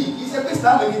ṣe ń bì kì í ṣe pé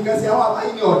ìsìlámù ní nǹkan ṣe àwọn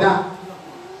afáyín ní ọ̀dà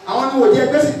àwọn ni òjì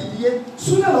ẹgbẹ́ sì dìde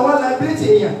súnà lọ́wọ́ láìpẹ́rẹ́tì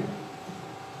èèyàn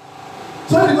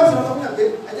sọ́ni ní kọ́sì lọ́sọ̀ fún yàn pé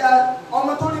ẹja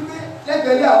ọmọ tó rí pé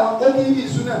lẹ́gbẹ̀ẹ́ àwọn ó ní ibi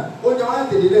súnà oúnjẹ wọn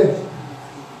tèlé lẹ̀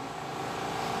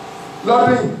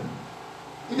lọ́dún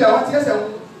ibi àwọn tí ẹsẹ̀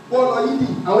wọ́n lọ yídì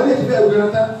àwọn ilé ìfẹ́ ìwé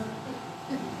rántá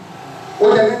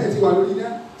oúnjẹ mẹ́tẹ̀ ti wà lórí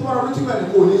náà tó bá lọ́dún tí wọ́n ní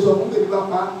kò ní sọ fún bèbí bá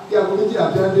pa bí aago méjì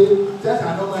àbíọ́dé tẹ́sán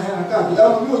àná ọmọ ẹ̀hán káàkiri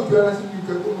ẹ̀rọ yóò ju ẹran sí ibi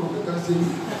kẹ́kọ̀ọ́ mọ̀ kẹ́kọ̀ọ́ sí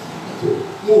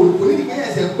mo ò ní kíkẹ́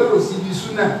ẹ̀sẹ̀ pẹ̀rọ sí ibi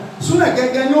súnà súnà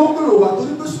gẹ́gẹ́ ni ó pẹ̀rọ wà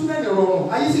torí pé súnà ní rọrùn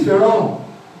ayé sì fẹ́ rọrùn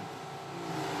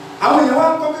àwọn èèyàn wá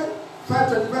ń kọ́ pé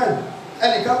 525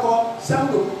 ẹnìkan kọ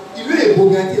sáńdò ìlú èbó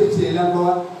gan tí èbúté ẹ̀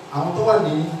lágbọ́wá àwọn tó wà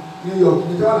ní New York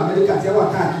ní tó wà ní Amẹ́ríkà tí wà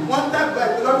káàkiri wọ́n dàgbà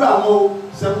lọ́dọ̀ àwọn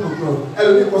 7 o'clock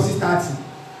ẹlòmíì kọ́ sí 30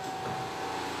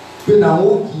 pé làwọn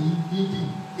ò kì í yídì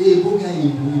èbó gan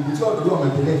èbó tí ọ̀dọ́ lọ́mọ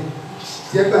ìbílẹ̀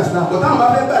tí ẹ gbà Islam bọ̀ táwọn bá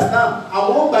fẹ́ gbà Islam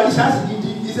àwọn ó gbà ní ṣáàṣì gidi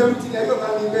iṣẹ́ orí tilẹ̀ yóò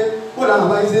máa ní pé bóòlù àwọn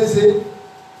bá ń ṣe é ṣe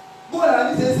bóòlù àwọn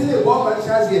ní ṣe é ṣe lè bọ́ ọ̀gbà ní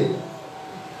ṣáàṣì ẹ̀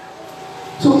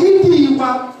so ìdí wa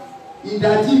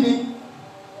ìdájí ni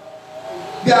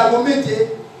bí aago méje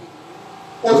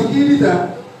òtí kí níta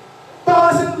báwa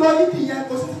ṣe ń lọ ìdí yẹn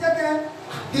kò sí ti jẹ́kẹ́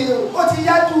ó ti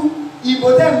yájú ìbò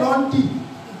tẹ́ lọ́ndì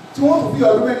tí wọ́n tún fi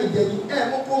ọdún mẹ́rin jẹ yìí ẹ̀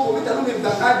mú kó omi tẹ́lú mi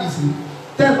gba káàdì sí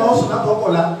tẹ́ lọ́ sùn látọ̀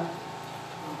kọ̀la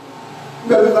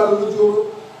nígbà tó bá lójú oró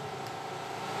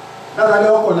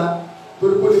látàlẹ́ ọkọ̀la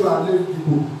torí kó lè bá lè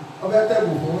dìbò ọbẹ̀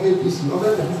tẹ̀bù fún APC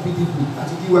ọbẹ̀ tẹ̀bù PDP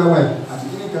àti DYY àti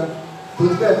kíníkan tó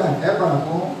ti bẹ́ẹ̀ náà ẹ̀ padà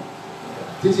fún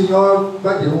títí ní ọ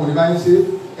gbàjẹ́ wọn ní báyìí ṣe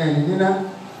ẹ̀yìn níná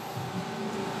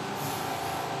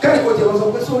kẹ́rì kò jẹ́ wọ́n sọ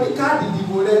pé sórí káàdì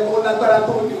ìdìbò rẹ ó lágbára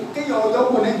tó ní kéèyàn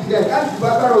ọlọ́gbọ̀n Nàìjíríà káàdì ìdìbò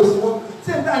agbára òsì wọn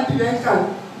ṣé ń dáǹdì rẹ̀ ń kà ní.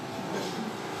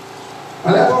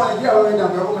 àlẹ́ àkọ́kọ́ Nàìjíríà wọn ẹ̀dá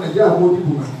àkọ́kọ́ Nàìjíríà wọn ó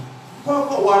dìbò mọ́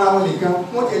kọ́kọ́ wọ ara wọn nìkan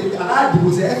wọ́n jẹ́ níbi aláàdìbò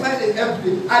sẹ́ ẹ fẹ́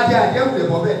adé àdéhùn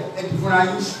bọ̀ bẹ́ẹ̀ ẹ̀dì fúnra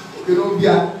yín ìpinnu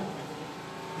bíà.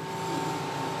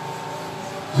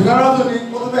 ṣùgbọ́n lọ́tún ni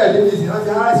wọ́n tún bẹ̀rẹ̀ débi ìsìn láti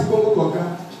ara sí kókó kọ̀ọ̀kan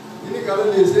ní kàló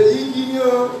lè ṣe yíyí ní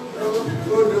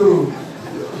odò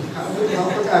àwọn ènìyàn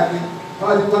kọ́ káàkiri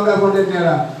wọ́n ti wọ́n bẹ́ẹ̀ fọ́ndẹ́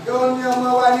náírà yóò ní ọmọ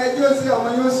wa ní ẹjọ́ sí ọmọ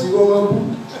yóò sì wọ́n ọmọ bú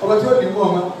ọmọ tí ó ní mú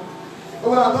ọmọ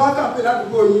ọmọ àwọn tó wá kàn pé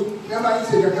ládùúgbò yìí ní ọmọ yìí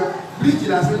ṣe kankan bíríìjì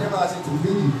lásán ní ọmọ àti tù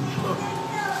bíríìjì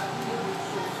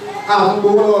àwọn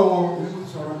gbowó lọ́wọ́ wọn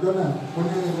sọ̀rọ̀ jọ́nà ó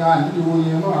ní ìgbà àdídìwò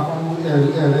yẹn náà àpamọ́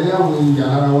ẹ̀rẹ́yàwó ìyà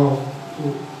lára wa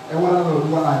ẹ wá lọ́dọ̀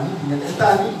ọdún wa àdídì yẹn ẹ̀ta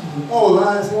àdídì ọ̀rọ̀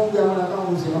á sí wọ́n gbé àwọn akáwọn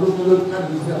oṣù ọdún lọ́dún náà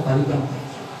ló fi àparí gbà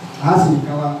á sì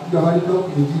kàn wá bí ọba ní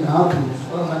blọọkì méjì àápù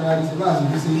ọlọ́mọ ní adìsí bá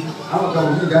àṣìbí sí àwọn ọ̀gá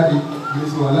òní ìjáde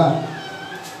gbèsè wàhálà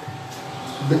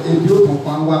ebi ó tún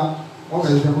pa wá wọ́n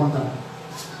fẹ́ẹ́ ṣe kọ́ńtà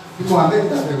bí mo àbẹ́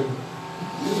ìdàbẹ̀wò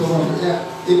nítorí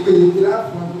èpè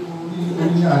láàfin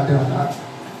orí àdá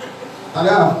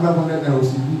alẹ́ àfúnbá fúnbẹ́ náà ò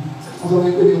sí bí wọ́n sọ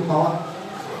pé ní pa wá.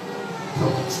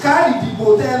 káàdì ìdìbò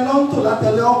tẹ ẹ lọ́ńtò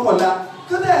látẹlẹ ọ̀pọ̀lá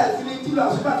kí ló dé ẹ̀sìn tí lọ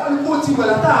àṣùbà káàdì kó ti wẹ̀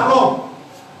látàárọ̀.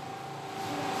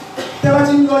 tẹ́wá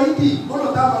ti ń lọ yídì gbọ́dọ̀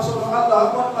tá a máa sọ̀rọ̀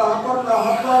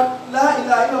la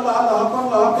ilaha illallah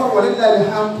Allahu akbar wa lillahil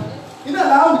hamd. iná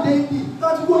làwọn dé yídì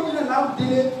tọ́jú kó iná làwọn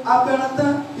délé abẹ́rẹ́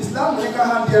tán ìsìlámù ní ká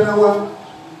hàn bí ẹran wa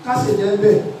ká sì jẹ́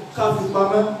bẹ́ẹ̀ ká fi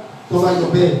pamọ́ tọ́ba yọ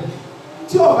bẹ́ẹ̀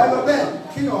tí ọba yọ bẹ́ẹ̀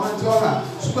kí ni ọ̀hán tí ọ̀hán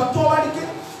ṣùgbọ́n tó wá ní ké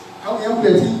àwọn yẹn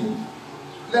wulẹ̀ tí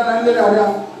lẹ́ra ń lé dáadáa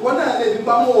wọ́n náà lè fi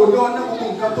pamọ́ òní ọ̀nà gbogbo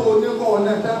nǹkan tó ní kọ́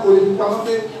ọ̀nà tán kò lè fi pamọ́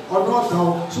pé ọdún ọ̀tàn o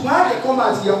ṣùgbọ́n àlè kọ́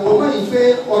máa ti yàwó ọmọ yìí pé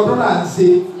ọdún là ń ṣe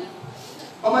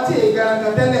ọmọ tí èyí gara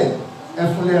kan tẹ́lẹ̀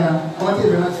ẹ̀fun lẹ́ra ọmọ tí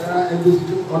èyí gara kan ẹgbẹ́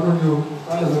sí ọdún ni o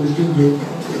wọ́n lè lọ́ọ́ lè gbé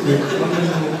ọdún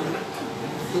ni o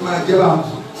tó máa jẹ́ bá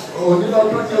òní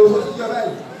lọ́dún ni o tó ti jọ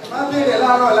báyìí má béèrè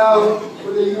láàárọ̀ láàárọ̀ o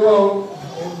lè yíwọ́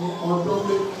ọdún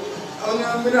pé ọ̀nà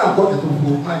mìíràn àkọ́kẹ́ tó fò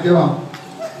máa jẹ́ wa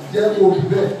jẹ́ kó bí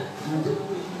bẹ́ẹ̀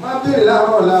máa béèrè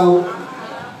láàárọ̀ ọ̀la o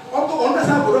ọkọ̀ ọ̀nà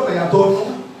sábòrò mẹ̀yàtọ̀ ọdún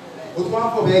o tún wá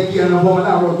fọ̀ bẹ́ẹ̀ kí ẹran bọ́ ọmọ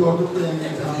láàárọ̀ ọjọ́ ọdún pé ẹni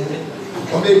ẹ̀ta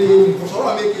ọmọ èké ọ̀sọ̀rọ̀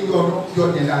ọmọ èké ní ọdún yọ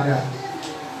ọdún dáadáa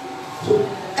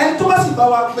ẹni tó bá sì bá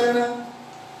wa pẹ́rẹ́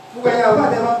gbogbo ẹ̀yà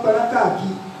àbáde máa ń pẹ́rẹ́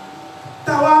káàkiri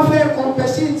táwa fẹ́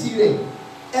kọ́mpẹ́sẹ̀tì rẹ̀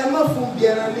ẹ má fún bí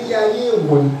ẹran níyà ayé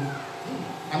ìwọ̀ ni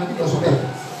àmì kí lọ sọ bẹ́ẹ̀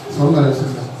sọ̀rọ̀ bẹ̀rẹ̀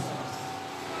sọ̀rọ̀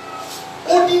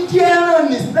odidi ẹran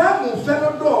ní Ìsìlámù fẹ́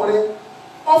lọ́dọ̀ rẹ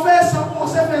ọfẹ́ sanwó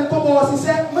sẹ́fẹ̀ tó bọ́ ọ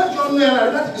ṣiṣẹ́ mẹ́jọ nù ẹran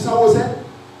rẹ láti fi sanwó sẹ́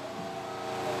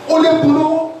o lè fún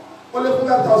lówó o lè fún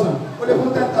 5,000 o lè fún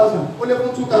 10,000 o lè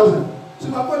fún 2,000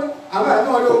 ṣùgbọ́n kọ́ni àwọn àyàn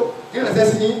náà yóò ní ìrìnàṣẹ́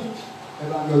sí yín ẹ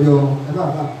bá yọyọ ẹ bá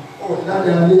bá ọ ìdájọ́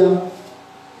ẹran léyà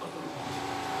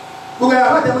gbogbo ẹ̀rọ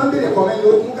àbájá máa ń bèrè kọ́ mẹ́rin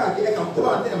ó tún káàkiri ẹ̀ka tó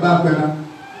bá tẹ̀ bá pẹ̀rẹ̀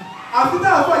àfi tá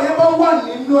àfọ̀ yẹn bá wà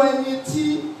nínú ẹni tí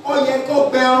ó yẹ kó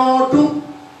gbẹran ọdún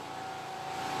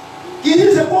kì kì í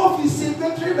ṣe kó fi ṣe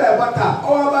pẹ́ntìrì bẹ̀ bàtà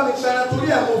ọwọ́ bá mi pẹ́ran torí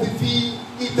ẹ̀ mo fi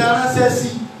ìtàn ránṣẹ́ sí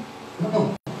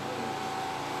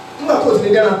nígbà tó ti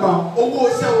lè dára pa owó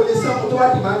ṣẹ́ o lè sẹ́wọ̀n tó wá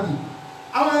dìmáàdì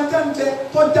àwọn ẹ̀ka ń bẹ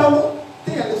tó jáwọ́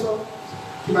téèyàn lè sọ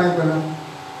kí máa ń pẹ́ran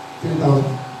 3,000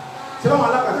 ṣé wọ́n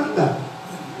alápàtà ń gbà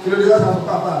kí ló dé wá sáà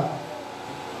pápá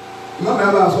ìmọ̀ mi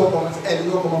àbá aṣọ ọkọ̀ ọmọ ẹ̀ lè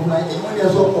ọkọ̀ ọmọ fúnra ẹ̀ ìmọ̀ ní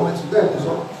aṣọ ọkọ̀ ọmọ ti bẹ́ẹ̀ lè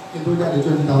sọ kí n tó jáde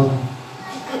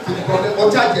 20,000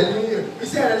 ọjà jẹ ní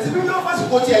iṣẹ́ rẹ̀ síbi yóò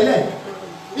fásitì tiẹ̀ lẹ̀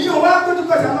ìyóò wá tó ní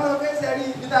pẹ̀sẹ̀ àwọn ọmọ ẹ̀sẹ̀ rí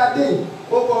peter day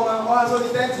ó kọ́ ọmọ wọn aṣọ ní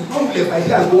tẹ́ǹtì wọ́n wulẹ̀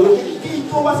fàyè àgbo kí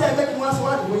tó wá sí ẹgbẹ́ kí wọ́n aṣọ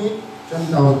wá dùn yín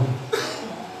 20,000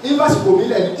 ní fásitì mi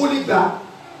lẹ̀ ní ó lè gbà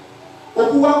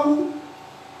òkú wá kú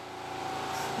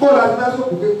bọ́ọ̀lù àti bẹ́ẹ̀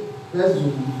sọ̀kù pé bẹ́ẹ̀ sì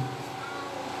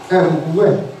sọ̀kù òkú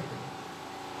wẹ̀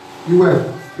ìwẹ̀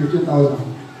 15,000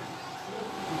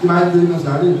 tí máa ń gbé inú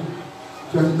sàárè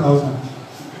 20,000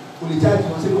 kò lè jáde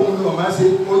wọn sí kó ń lọ máa ṣe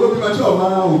olóbi máa ṣe ọ̀ma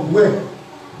òkú ẹ̀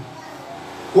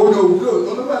kó ní òwúlò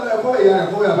olóbi àti ẹ̀kọ́ ìyá rẹ̀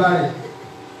kọ́ ìyàbá rẹ̀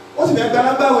ó sì fẹ́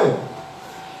gbanágbáwẹ̀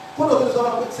kó lóò tó lè sọ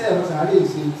wọn pé sẹ́yìn lọ sàárè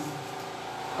ṣe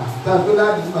àtúntà tó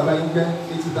láàdì fún bàbá yín gbẹ́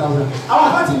 80,000 àwọn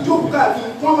àbá ti jókòó káàkiri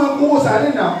wọ́n máa ń gbówó sàárè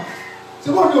náà ṣé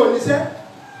kò ní òníṣẹ́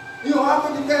ní òun á tó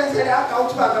ti kẹ́rẹ́ sẹ́rẹ́ àkà ó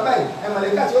túbà kan báyìí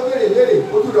ẹ̀mọ̀lẹ́ká tí ó béèrè béèrè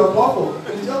ojú rẹ̀ ọ̀pọ̀ ọ̀pọ̀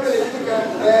èyí tí ó béèrè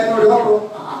ẹnu rẹ̀ ọ̀rọ̀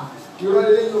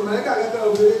ìrọ̀lẹ́ yìí òmìnira kẹ́kẹ́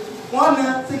òbèrè wọ́n na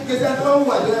tí kẹsẹ́ tó ń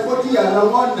wà jẹ́ kó díyà lọ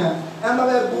wọ́n na ẹ má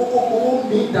bẹ gbogbo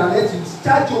mi dàrẹ́tì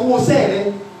ṣáàjì owó sẹ́ẹ̀rẹ́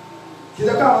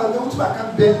kìsẹ́ ká àwọn ẹgbẹ́ wútúbà kan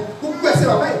bẹ gbogbo ẹsẹ̀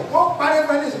bàbá yìí wọ́n parẹ́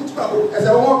fẹ́ ní wútúbà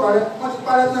ẹsẹ̀ wọn parẹ́ wọ́n ti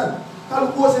parẹ́ náà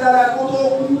kálukú ó ṣe dáadáa kó tó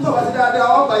kú tó bá ṣe dáadáa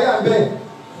ọgbà yà bẹ́ẹ̀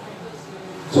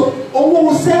so owó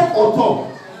sẹ́ ọ̀tọ̀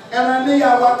ẹran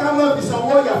níyàwó akámọ́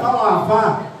ìsanwó yà fáwọn àfáà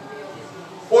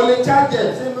o lè ṣáàjẹ̀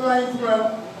ṣé bí wọ́n yín fún ẹ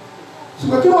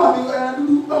ṣùgbọ́n kí wọ́n àbí ẹran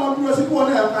dúdú báwọn dúró sí kí wọ́n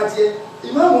náà ká tiẹ̀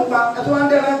ìmáàmù pa ẹ̀tọ́ wọn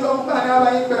dẹ́rẹ́ ẹ̀tọ́ wọn pa ní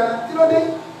abayé pẹ̀rẹ́ kí ló dé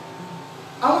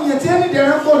àwọn èèyàn tí ẹni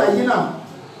dẹ́rẹ́ pọ̀ láyé náà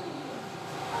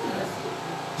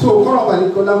tó kọ́rọ̀ wà ní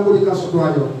kọ́lá ń gbórí ká sọ́dọ̀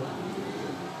ayọ̀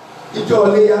ìjọ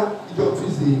ọléyá ìjọ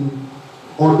fìzè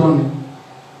ọ̀dọ́ ni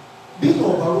bí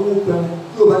ọ̀bà owó pẹ̀rẹ́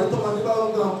yóò bá ní tọ́mọ ní bá wọn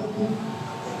gan kúkú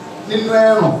nínú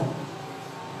ẹ̀rùn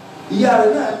ìyá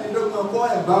rẹ̀ náà ní dọ́gbọ́n kọ́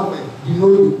ẹ̀bá wẹ̀ inú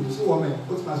odò sí wọ́n mẹ́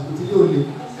ó ti máa sọ̀tì ilé òle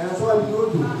ẹ̀rọ tó wà nínú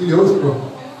odò ilẹ̀ ó ti rọ̀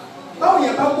báwo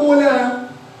yẹn bá gbówó lẹ́ran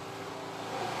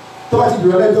tó bá ti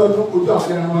dùrọ̀ lẹ́jọ́ ọdún ojú àwọn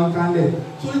ẹran máa ń ká lẹ̀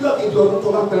tó níjọ́ kejì ọdún tó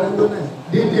bá pẹ̀rẹ̀ tó náà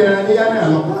dídí ẹran níyá náà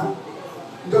lọ́pàá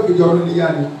níjọ́ kejì ọdún níyá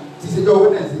ni ti ṣèjọ́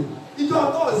Wednesday ìjọ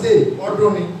Thursday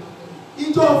ọdún ni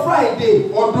ìjọ Friday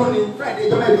ọdún ni Friday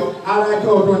ìjọ mẹ́jọ ara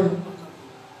ẹjọ́ ọdún ni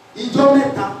ìjọ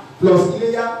mẹ́ta plus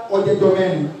iléyá ọjẹjọ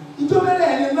mẹ́rin ìjọ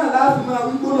mẹ́rin náà láàfin máa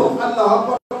wí gbọ́dọ̀ Allahu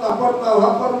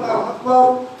akbar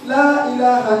la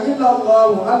ilaha illallah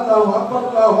Allahu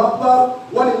akbar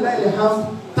wa lillahil hamd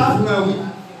táàfin máa wí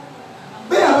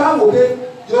bẹ́ẹ̀ àwọn àwòké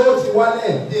yóò ti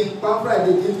wálẹ̀ dé nǹpa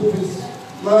Friday kí n tó fi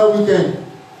máa weekend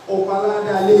ọ̀pá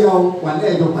aládàá léyà wà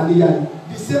lẹ́ẹ̀dọ̀ paléyà ni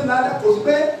the same ládàá kò sí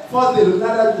pé first day ló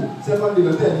ládàá jù second day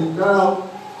ló tẹ̀lé rárá o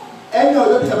ẹni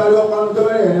ọjọ́ tí ìjàmbá lọ́pàá ló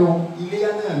gbẹ́rẹ́ rẹ̀ náà iléyà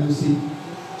náà ló ṣe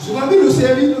ṣùgbọ́n bí ló ṣe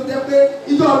rí ló jẹ́ pé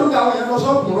ìjọ ọdún àwọn èèyàn lọ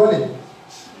sọ́ọ̀kùn rọlẹ̀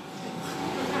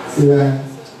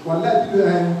wọ́n láì bí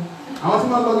àwọn tí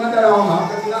wọ́n lọ gán dára wọn máa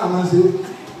kẹ́kẹ́ náà máa ń ṣe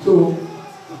so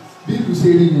bí ló ṣe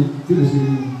rí ni bí ló ṣe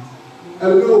rí ni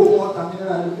ẹlòmíràn òkú wọn tàbí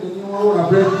náírà ní wọn wọ́n ra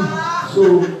búrẹ́dì so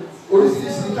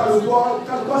oríṣiríṣi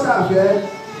kálukọ́ sàfẹ́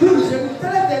bí ló ṣe rí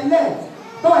tẹ́lẹ̀tẹ́lẹ̀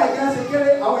báwa ẹ̀ka ṣe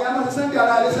kéré àwọn èèyàn máa ń sẹ́ńdì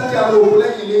ara alẹ́ sẹ́ńdì ara òkú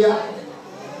lẹ́yìn iléyà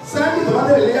sẹ́ńdì tó bá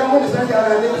tẹ̀lé iléyà wọ́n ní sẹ́ńdì ara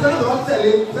alẹ́ sẹ́ńdì tó bá tẹ̀lé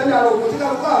sẹ́ńdì ara òkú tí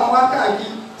kálukọ́ àwọn wá káàkiri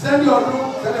sẹ́ńdì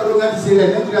ọdún láti ṣe rẹ̀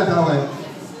Nàìjíríà táwọn ẹ̀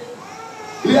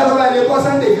ilé alọ́ba ilé bọ́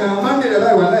sẹ́ńdì kan mọ́ndé rẹ̀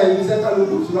báyìí wà láyé ní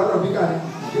sẹ́ńkálukú ṣùgbọ́n bí kàní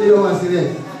kí lè wọ́n ṣe rẹ̀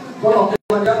kọ́nà kó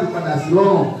wọ́n dá padà sí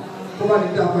lọ́rùn kó bá ní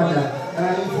dá padà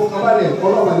ìfowópamọ́lẹ̀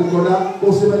ọlọ́wà ní kọ́dá ó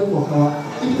ṣe bẹ́ẹ̀ ní kọ̀ọ̀kan wa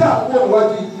ibi tá à ń kó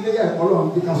ìwájú iléyà ọlọ́run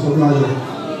bí ká sọdún ayọ̀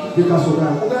bí ká sọdún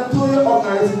ayọ̀ ọgbẹ́ tó yẹ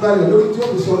ọkàn rẹ ti balẹ̀ lórí tí ó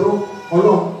fi sọdún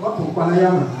ọlọ́run wọ́n kò pa láyà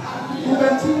mà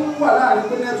ọgbẹ́ tí ń wà láàrin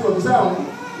pé nẹ́tíwọ̀kì sáwọn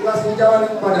wá sí jáwá ní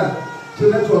padà tí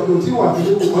nẹ́tíwọ̀kì ò tí wà fi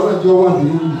léwu ọlọ́run jẹ́ wà fi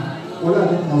léwu wọ́n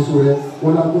láti kàn so rẹ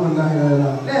wọ́n láti kàn láyà rẹ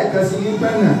lẹ́ẹ̀kan sí ní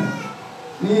gbẹ̀nà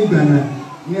ní ìgbẹ̀nà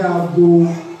ní aago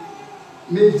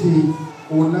méje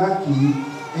òláàkì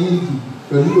ẹ̀yìnkì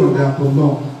pẹ̀lú ọ̀dà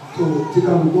àtọ̀gbọ̀n tó tí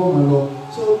kálukú ọ̀mọ̀ lọ.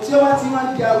 so tí wọ́n ti máa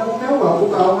ń di aago mẹ́wàá kó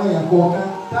àwọn èèyàn kọ̀ọ̀kan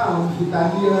táwọn fi ta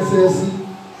ní ránṣẹ́ sí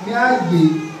ní ààyè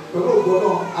pẹ̀lú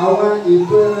ògbọ́dọ̀ àwọn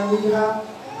ètò ẹran yíyá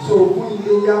so òkú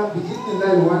ilé yá bìkítì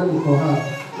láì wá ní ìkọ̀ ha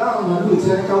láwọn màálù tí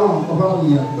ẹni káwọn nǹkan bá wọn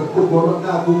yàn pẹ̀lú ògbọ́dọ̀ ní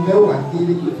aago mẹ́wàá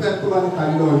kéré fẹ́ẹ́ tó bá ní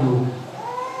kárí lọ́ọ̀lù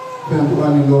fẹ́ẹ́ tó bá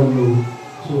ní lọ́ọ̀lù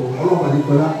so ọlọ́pàá ní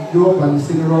kọ́lá yóò bá ní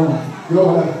sí ní rọrùn yóò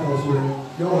wà láti kọ́ sórí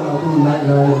yóò wà láti kọ́ láì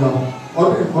láì lọ́wọ́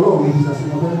ọdún ìfọlọ́wọ́ mi ti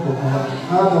sàṣẹ́ ọdún ìkọ̀ọ̀kan wa.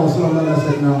 هذا وصلى الله على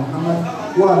سيدنا محمد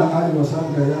وعلى آله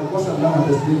وصحبه وسلم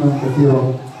تسليما كثيرا.